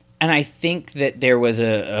think that there was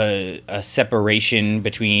a separation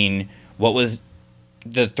between what was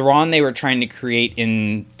the Thrawn they were trying to create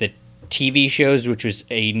in the TV shows, which was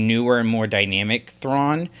a newer and more dynamic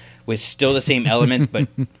Thrawn with still the same elements but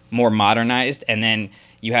more modernized, and then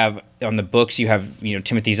you have on the books you have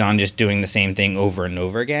Timothy Zahn just doing the same thing over and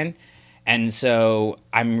over again. And so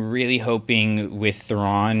I'm really hoping with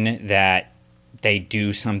Thrawn that they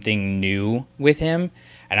do something new with him.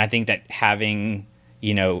 And I think that having,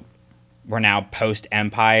 we're now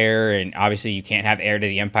post-Empire, and obviously you can't have Heir to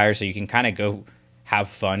the Empire, so you can kind of go have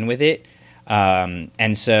fun with it.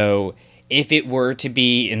 And so if it were to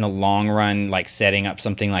be in the long run, like setting up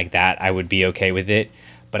something like that, I would be okay with it.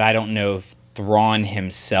 But I don't know if Thrawn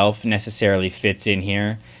himself necessarily fits in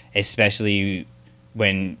here, especially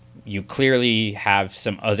when you clearly have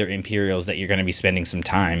some other Imperials that you're going to be spending some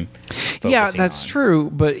time focusing Yeah, that's on. true.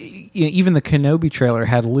 But even the Kenobi trailer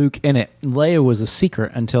had Luke in it. Leia was a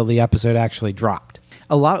secret until the episode actually dropped.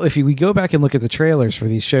 If we go back and look at the trailers for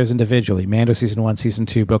these shows individually, Mando season 1, season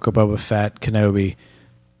 2, Book of Boba Fett, Kenobi.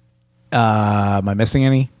 Am I missing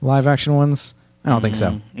any live action ones? I don't think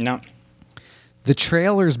so. No. The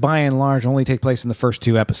trailers, by and large, only take place in the first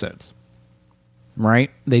 2 episodes. Right?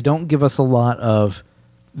 They don't give us a lot of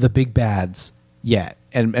the big bads yet.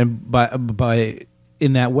 And by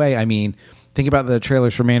in that way, I mean, think about the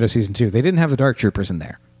trailers for Mando season 2. They didn't have the Dark Troopers in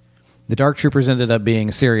there. The Dark Troopers ended up being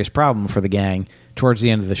a serious problem for the gang towards the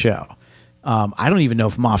end of the show. I don't even know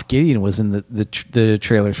if Moff Gideon was in the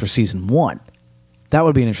trailers for season 1. That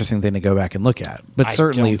would be an interesting thing to go back and look at. But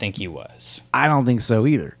certainly, I don't think he was. I don't think so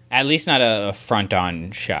either. At least not a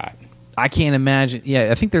front-on shot. I can't imagine. Yeah,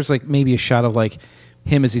 I think there's like maybe a shot of like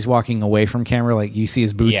him as he's walking away from camera, like you see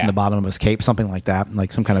his boots in the bottom of his cape, something like that,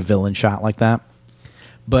 like some kind of villain shot like that.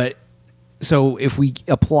 But so if we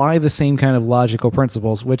apply the same kind of logical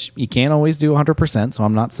principles, which you can't always do 100%, so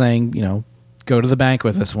I'm not saying, go to the bank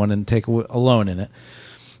with this one and take a loan in it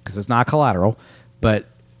because it's not collateral, but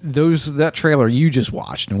that trailer you just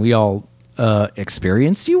watched and we all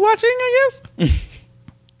experienced you watching, I guess,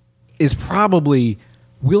 is probably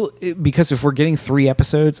because if we're getting 3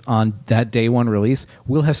 episodes on that day 1 release,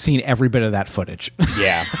 we'll have seen every bit of that footage.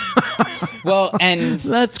 Yeah. Well, and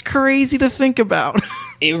that's crazy to think about.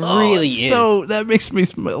 It really is. So that makes me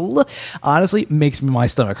honestly makes my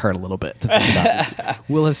stomach hurt a little bit to think about it.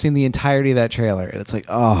 We'll have seen the entirety of that trailer, and it's like,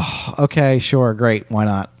 oh, okay, sure, great, why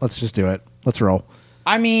not? Let's just do it. Let's roll.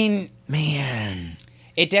 I mean, man,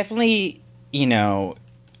 it definitely,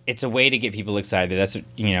 it's a way to get people excited. That's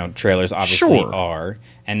what, trailers obviously are.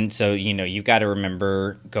 And so, you've got to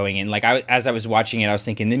remember going in. Like, as I was watching it, I was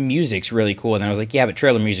thinking, the music's really cool. And then I was like, yeah, but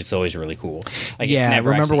trailer music's always really cool. Like, yeah, it's never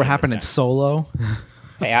remember what actually happened in Solo?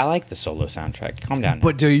 Hey, I like the Solo soundtrack. Calm down now.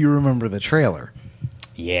 But do you remember the trailer?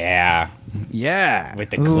 Yeah. Yeah.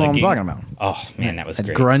 With the this clicking. is what I'm talking about. Oh, man, that was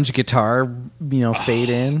great. Grunge guitar, fade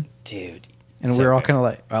in. Dude. And we were all kind of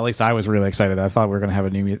like, well, at least I was really excited. I thought we were going to have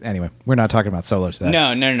a new music. Anyway, we're not talking about Solo today.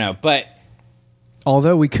 No. But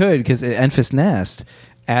although we could, because Enfys Nest,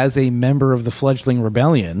 as a member of the fledgling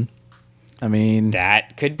rebellion, I mean,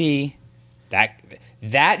 that could be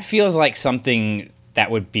that feels like something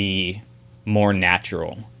that would be more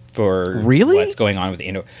natural for Really? what's going on with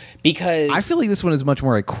Andor, because I feel like this one is much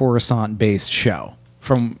more a Coruscant based show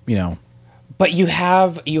from, but you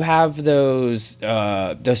have those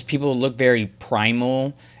people who look very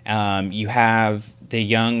primal. You have the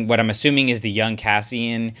young, what I'm assuming is the young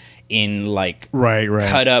Cassian in like right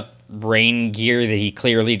cut up rain gear that he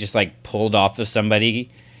clearly just like pulled off of somebody.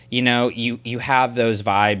 You have those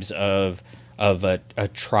vibes of a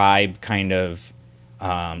tribe kind of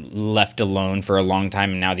left alone for a long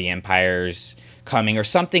time, and now the Empire's coming, or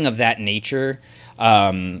something of that nature,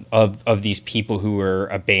 of these people who were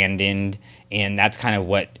abandoned. And that's kind of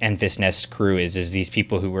what Enfys Nest crew is these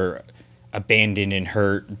people who were abandoned and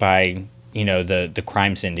hurt by, the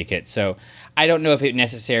crime syndicate. So I don't know if it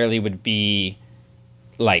necessarily would be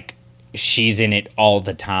like she's in it all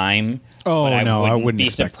the time. Oh, but no, I wouldn't be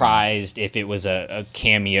expect surprised if it was a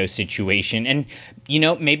cameo situation. And,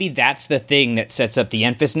 maybe that's the thing that sets up the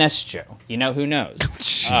Enfys Nest show. Who knows?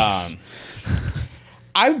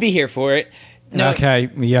 I would be here for it. No, okay,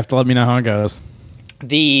 you have to let me know how it goes.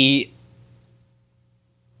 The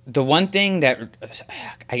one thing that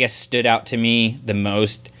I guess stood out to me the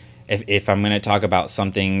most, if I'm going to talk about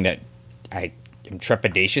something that I am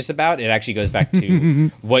trepidatious about, it actually goes back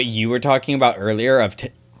to what you were talking about earlier of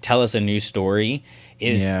tell us a new story,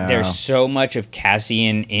 is there's so much of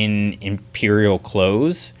Cassian in Imperial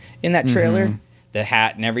clothes in that trailer, the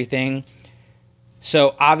hat and everything.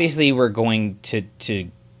 So obviously we're going to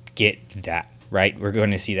get that, right? We're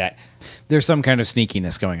going to see that. There's some kind of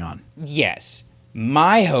sneakiness going on. Yes.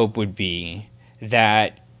 My hope would be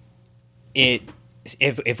that if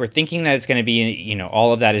we're thinking that it's going to be,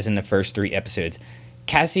 all of that is in the first 3 episodes,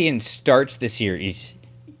 Cassian starts the series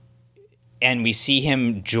and we see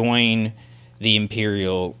him join the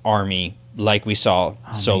Imperial Army like we saw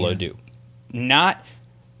Solo do. Not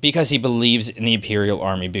because he believes in the Imperial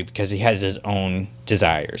Army, but because he has his own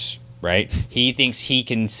desires, right? He thinks he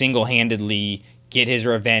can single-handedly get his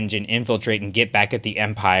revenge and infiltrate and get back at the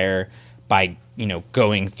Empire by,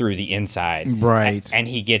 going through the inside. Right. And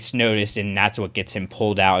he gets noticed, and that's what gets him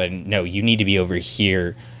pulled out. And no, you need to be over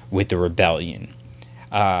here with the rebellion.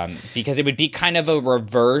 Because it would be kind of a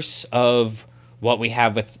reverse of what we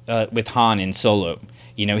have with Han in Solo.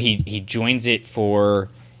 He joins it for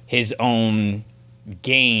his own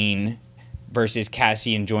gain versus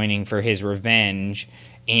Cassian joining for his revenge,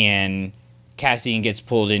 and Cassian gets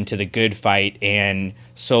pulled into the good fight and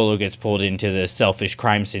Solo gets pulled into the selfish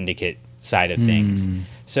crime syndicate side of things.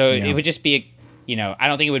 So it would just be I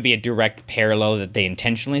don't think it would be a direct parallel that they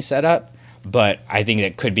intentionally set up, but I think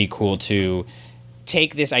that could be cool to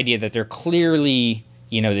take this idea that they're clearly,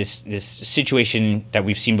 this situation that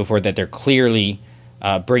we've seen before, that they're clearly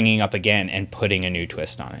bringing up again and putting a new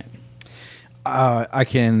twist on it. I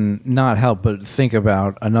can not help but think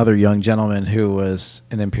about another young gentleman who was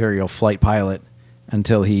an Imperial flight pilot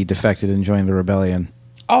until he defected and joined the rebellion.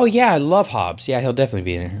 Oh, yeah, I love Hobbs. Yeah, he'll definitely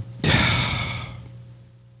be in there.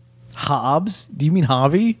 Hobbs? Do you mean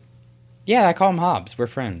Hobby? Yeah, I call him Hobbs. We're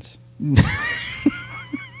friends.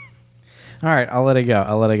 All right, I'll let it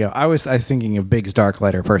go. I was thinking of Biggs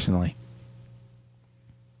Darklighter personally.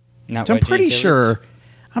 Not so Wedgie Antilles?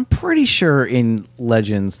 I'm pretty sure in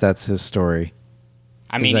Legends that's his story.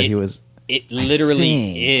 I mean, it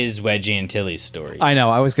literally is Wedgie Antilles' story. I know.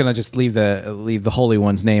 I was gonna just leave the Holy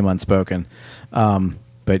One's name unspoken,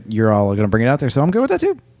 but you're all gonna bring it out there, so I'm good with that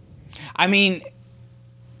too. I mean,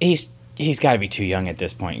 he's got to be too young at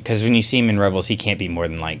this point, because when you see him in Rebels, he can't be more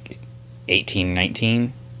than like 18,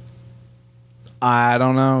 19. I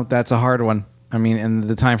don't know. That's a hard one. I mean, and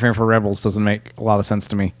the time frame for Rebels doesn't make a lot of sense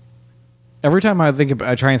to me. Every time I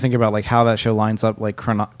try and think about like how that show lines up like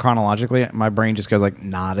chronologically, my brain just goes like,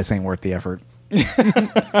 nah, this ain't worth the effort.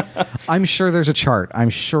 I'm sure there's a chart. I'm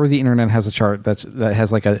sure the internet has a chart that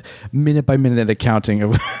has like a minute by minute accounting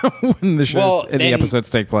of when the episodes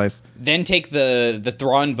take place. Then take the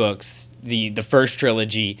Thrawn books, the first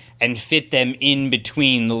trilogy, and fit them in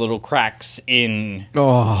between the little cracks in.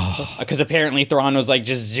 Oh, because apparently Thrawn was like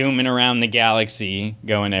just zooming around the galaxy,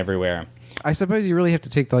 going everywhere. I suppose you really have to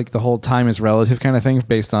take like the whole time is relative kind of thing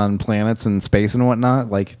based on planets and space and whatnot,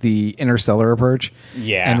 like the interstellar approach.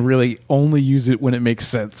 Yeah. And really only use it when it makes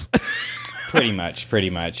sense. Pretty much.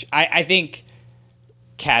 I think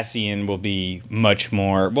Cassian will be much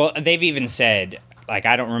more... Well, they've even said, like,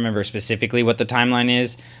 I don't remember specifically what the timeline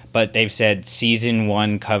is, but they've said season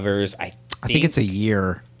 1 covers, I think it's a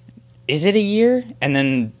year. Is it a year? And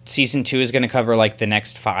then season 2 is going to cover like the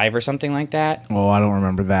next 5 or something like that? Oh, I don't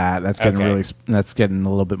remember that. That's getting that's getting a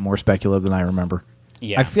little bit more speculative than I remember.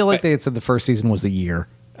 Yeah. I feel like they had said the first season was a year.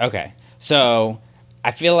 Okay. So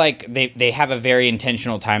I feel like they have a very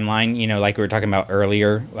intentional timeline, you know, like we were talking about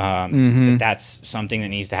earlier. That's something that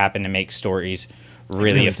needs to happen to make stories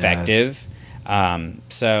really effective.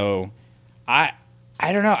 So I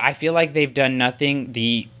don't know. I feel like they've done nothing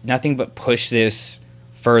but push this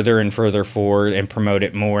further and further forward and promote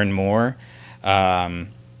it more and more.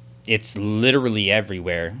 It's literally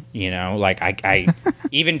everywhere, you know, like I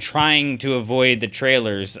even trying to avoid the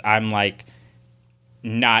trailers, I'm like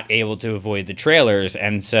not able to avoid the trailers.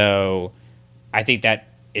 And so I think that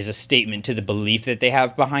is a statement to the belief that they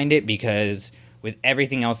have behind it, because with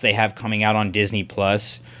everything else they have coming out on Disney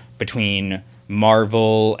Plus, between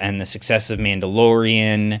Marvel and the success of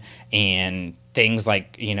Mandalorian and things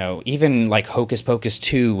like, you know, even like Hocus Pocus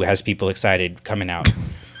 2 has people excited coming out.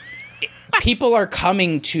 People are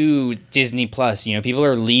coming to Disney Plus. You know, people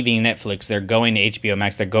are leaving Netflix. They're going to HBO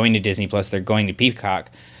Max. They're going to Disney Plus. They're going to Peacock.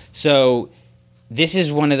 So this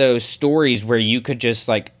is one of those stories where you could just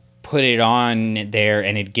like put it on there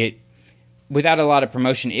and it'd get, without a lot of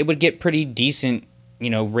promotion, it would get pretty decent, you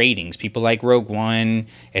know, ratings. People like Rogue One.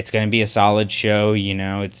 It's going to be a solid show. You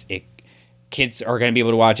know, kids are going to be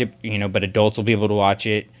able to watch it, you know, but adults will be able to watch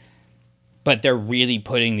it. But they're really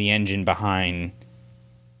putting the engine behind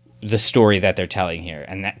the story that they're telling here.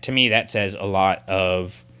 And that, to me, that says a lot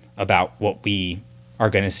about what we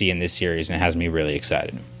are going to see in this series, and it has me really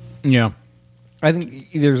excited. Yeah. I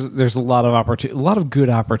think there's a lot of good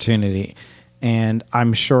opportunity, and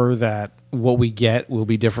I'm sure that what we get will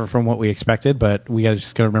be different from what we expected, but we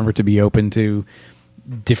just got to remember to be open to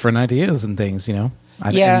different ideas and things, you know?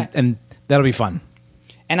 And that'll be fun.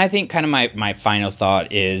 And I think kind of my final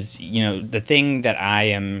thought is, you know, the thing that I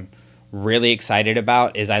am really excited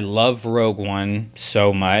about is I love Rogue One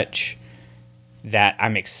so much that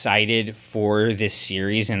I'm excited for this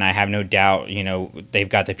series, and I have no doubt, you know, they've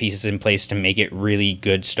got the pieces in place to make it really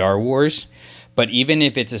good Star Wars. But even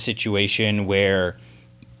if it's a situation where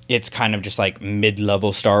it's kind of just like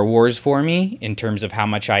mid-level Star Wars for me in terms of how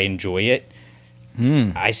much I enjoy it,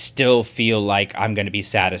 I still feel like I'm going to be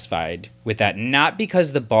satisfied with that. Not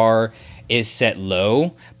because the bar is set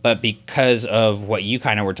low, but because of what you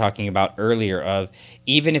kind of were talking about earlier of,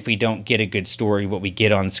 even if we don't get a good story, what we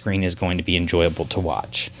get on screen is going to be enjoyable to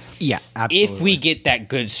watch. Yeah, absolutely. If we get that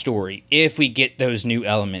good story, if we get those new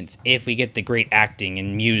elements, if we get the great acting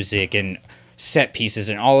and music and set pieces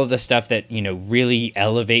and all of the stuff that, you know, really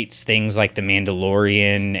elevates things like The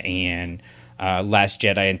Mandalorian and Last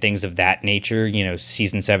Jedi and things of that nature, you know,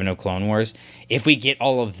 season 7 of Clone Wars. If we get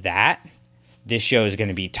all of that, this show is going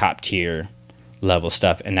to be top tier level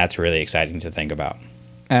stuff, and that's really exciting to think about.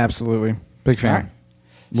 Absolutely. Big fan. Right.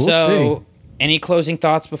 We'll see. Any closing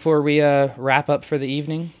thoughts before we wrap up for the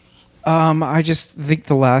evening? I just think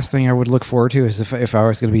the last thing I would look forward to is if I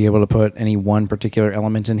was going to be able to put any one particular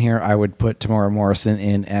element in here, I would put Tamora Morrison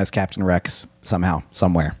in as Captain Rex somehow,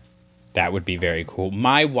 somewhere. That would be very cool.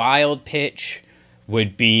 My wild pitch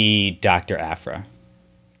would be Dr. Aphra.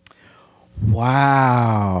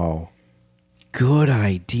 Wow. Good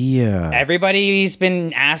idea. Everybody's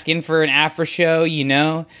been asking for an Aphra show, you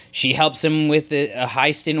know. She helps him with a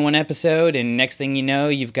heist in one episode, and next thing you know,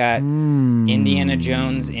 you've got Indiana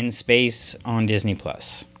Jones in space on Disney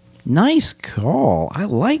Plus. Nice call. I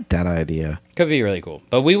like that idea. Could be really cool.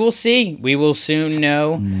 But we will see. We will soon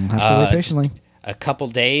know. Have to wait patiently. A couple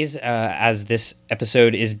days as this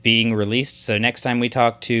episode is being released. So next time we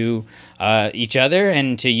talk to each other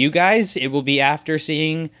and to you guys, it will be after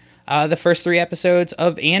seeing the first 3 episodes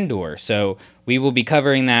of Andor. So we will be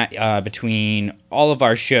covering that between all of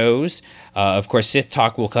our shows. Of course, Sith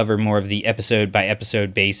Talk will cover more of the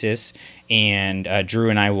episode-by-episode basis, and Drew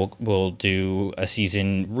and I will do a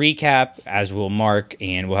season recap, as will Mark,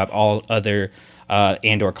 and we'll have all other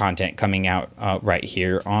Andor content coming out right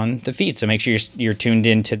here on the feed. So make sure you're tuned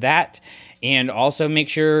into that, and also make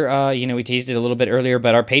sure, we teased it a little bit earlier,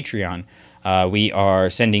 but our Patreon. We are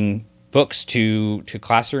sending books to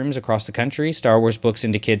classrooms across the country, Star Wars books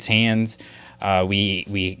into kids' hands.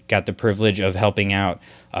 We got the privilege of helping out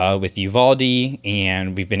with Uvalde,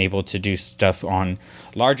 and we've been able to do stuff on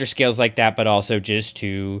larger scales like that, but also just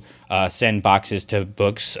to send boxes to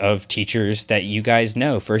books of teachers that you guys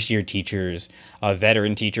know, first-year teachers,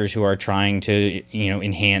 veteran teachers who are trying to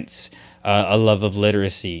enhance a love of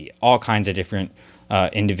literacy, all kinds of different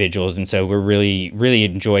individuals. And so we're really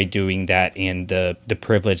enjoy doing that, and the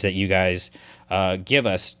privilege that you guys give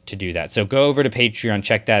us to do that. So go over to Patreon,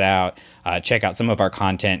 check that out, check out some of our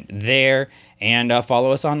content there, and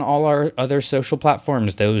follow us on all our other social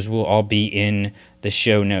platforms. Those will all be in the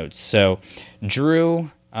show notes. So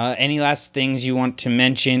Drew, any last things you want to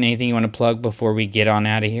mention, anything you want to plug before we get on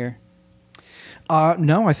out of here?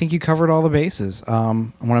 No, I think you covered all the bases. I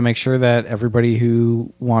want to make sure that everybody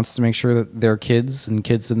who wants to make sure that their kids in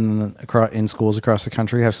schools across the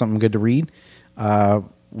country have something good to read,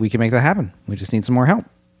 we can make that happen. We just need some more help.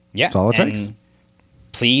 Yeah. That's all it takes.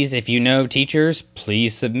 Please, if you know teachers,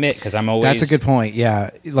 please submit, because I'm always... That's a good point, yeah.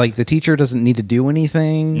 Like, the teacher doesn't need to do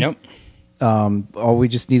anything. Nope. All we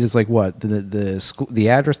just need is like what the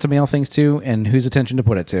address to mail things to, and whose attention to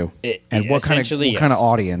put it to, and what kind of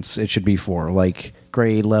audience it should be for, like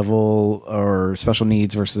grade level or special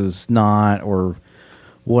needs versus not, or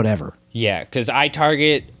whatever. Yeah, because I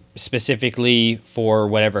target specifically for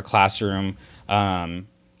whatever classroom.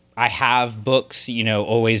 I have books,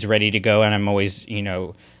 always ready to go, and I'm always,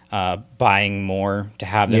 buying more to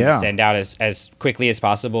have them send out as quickly as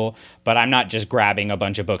possible. But I'm not just grabbing a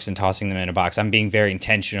bunch of books and tossing them in a box. I'm being very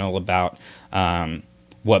intentional about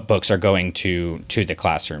what books are going to the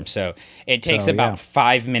classroom. So it takes about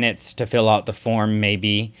 5 minutes to fill out the form,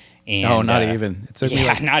 maybe. And, not even. It took me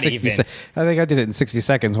like not 60 even. I think I did it in 60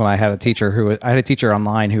 seconds when I had a teacher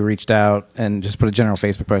online who reached out and just put a general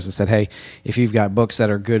Facebook post and said, "Hey, if you've got books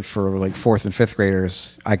that are good for like 4th and 5th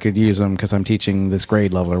graders, I could use them because I'm teaching this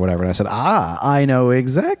grade level or whatever." And I said, I know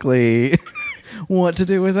exactly what to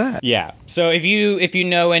do with that. Yeah. So if you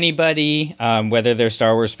know anybody, whether they're a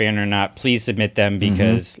Star Wars fan or not, please submit them,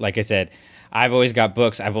 because like I said, I've always got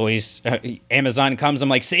books. I've always Amazon comes, I'm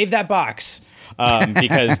like, save that box.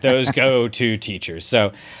 Because those go to teachers.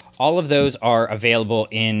 So all of those are available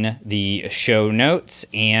in the show notes.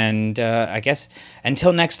 And I guess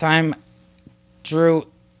until next time, Drew,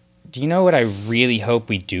 do you know what I really hope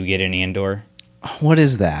we do get in Andor? What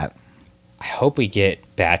is that? I hope we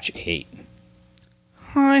get Batch 8.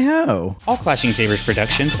 Hi-ho. All Clashing Sabers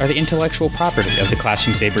productions are the intellectual property of the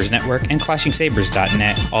Clashing Sabers Network and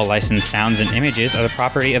ClashingSabers.net. All licensed sounds and images are the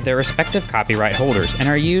property of their respective copyright holders and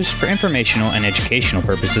are used for informational and educational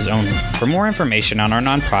purposes only. For more information on our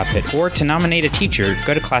nonprofit or to nominate a teacher,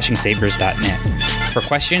 go to ClashingSabers.net. For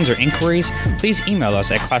questions or inquiries, please email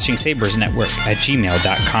us at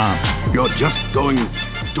ClashingSabersNetwork@gmail.com. You're just going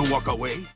to walk away?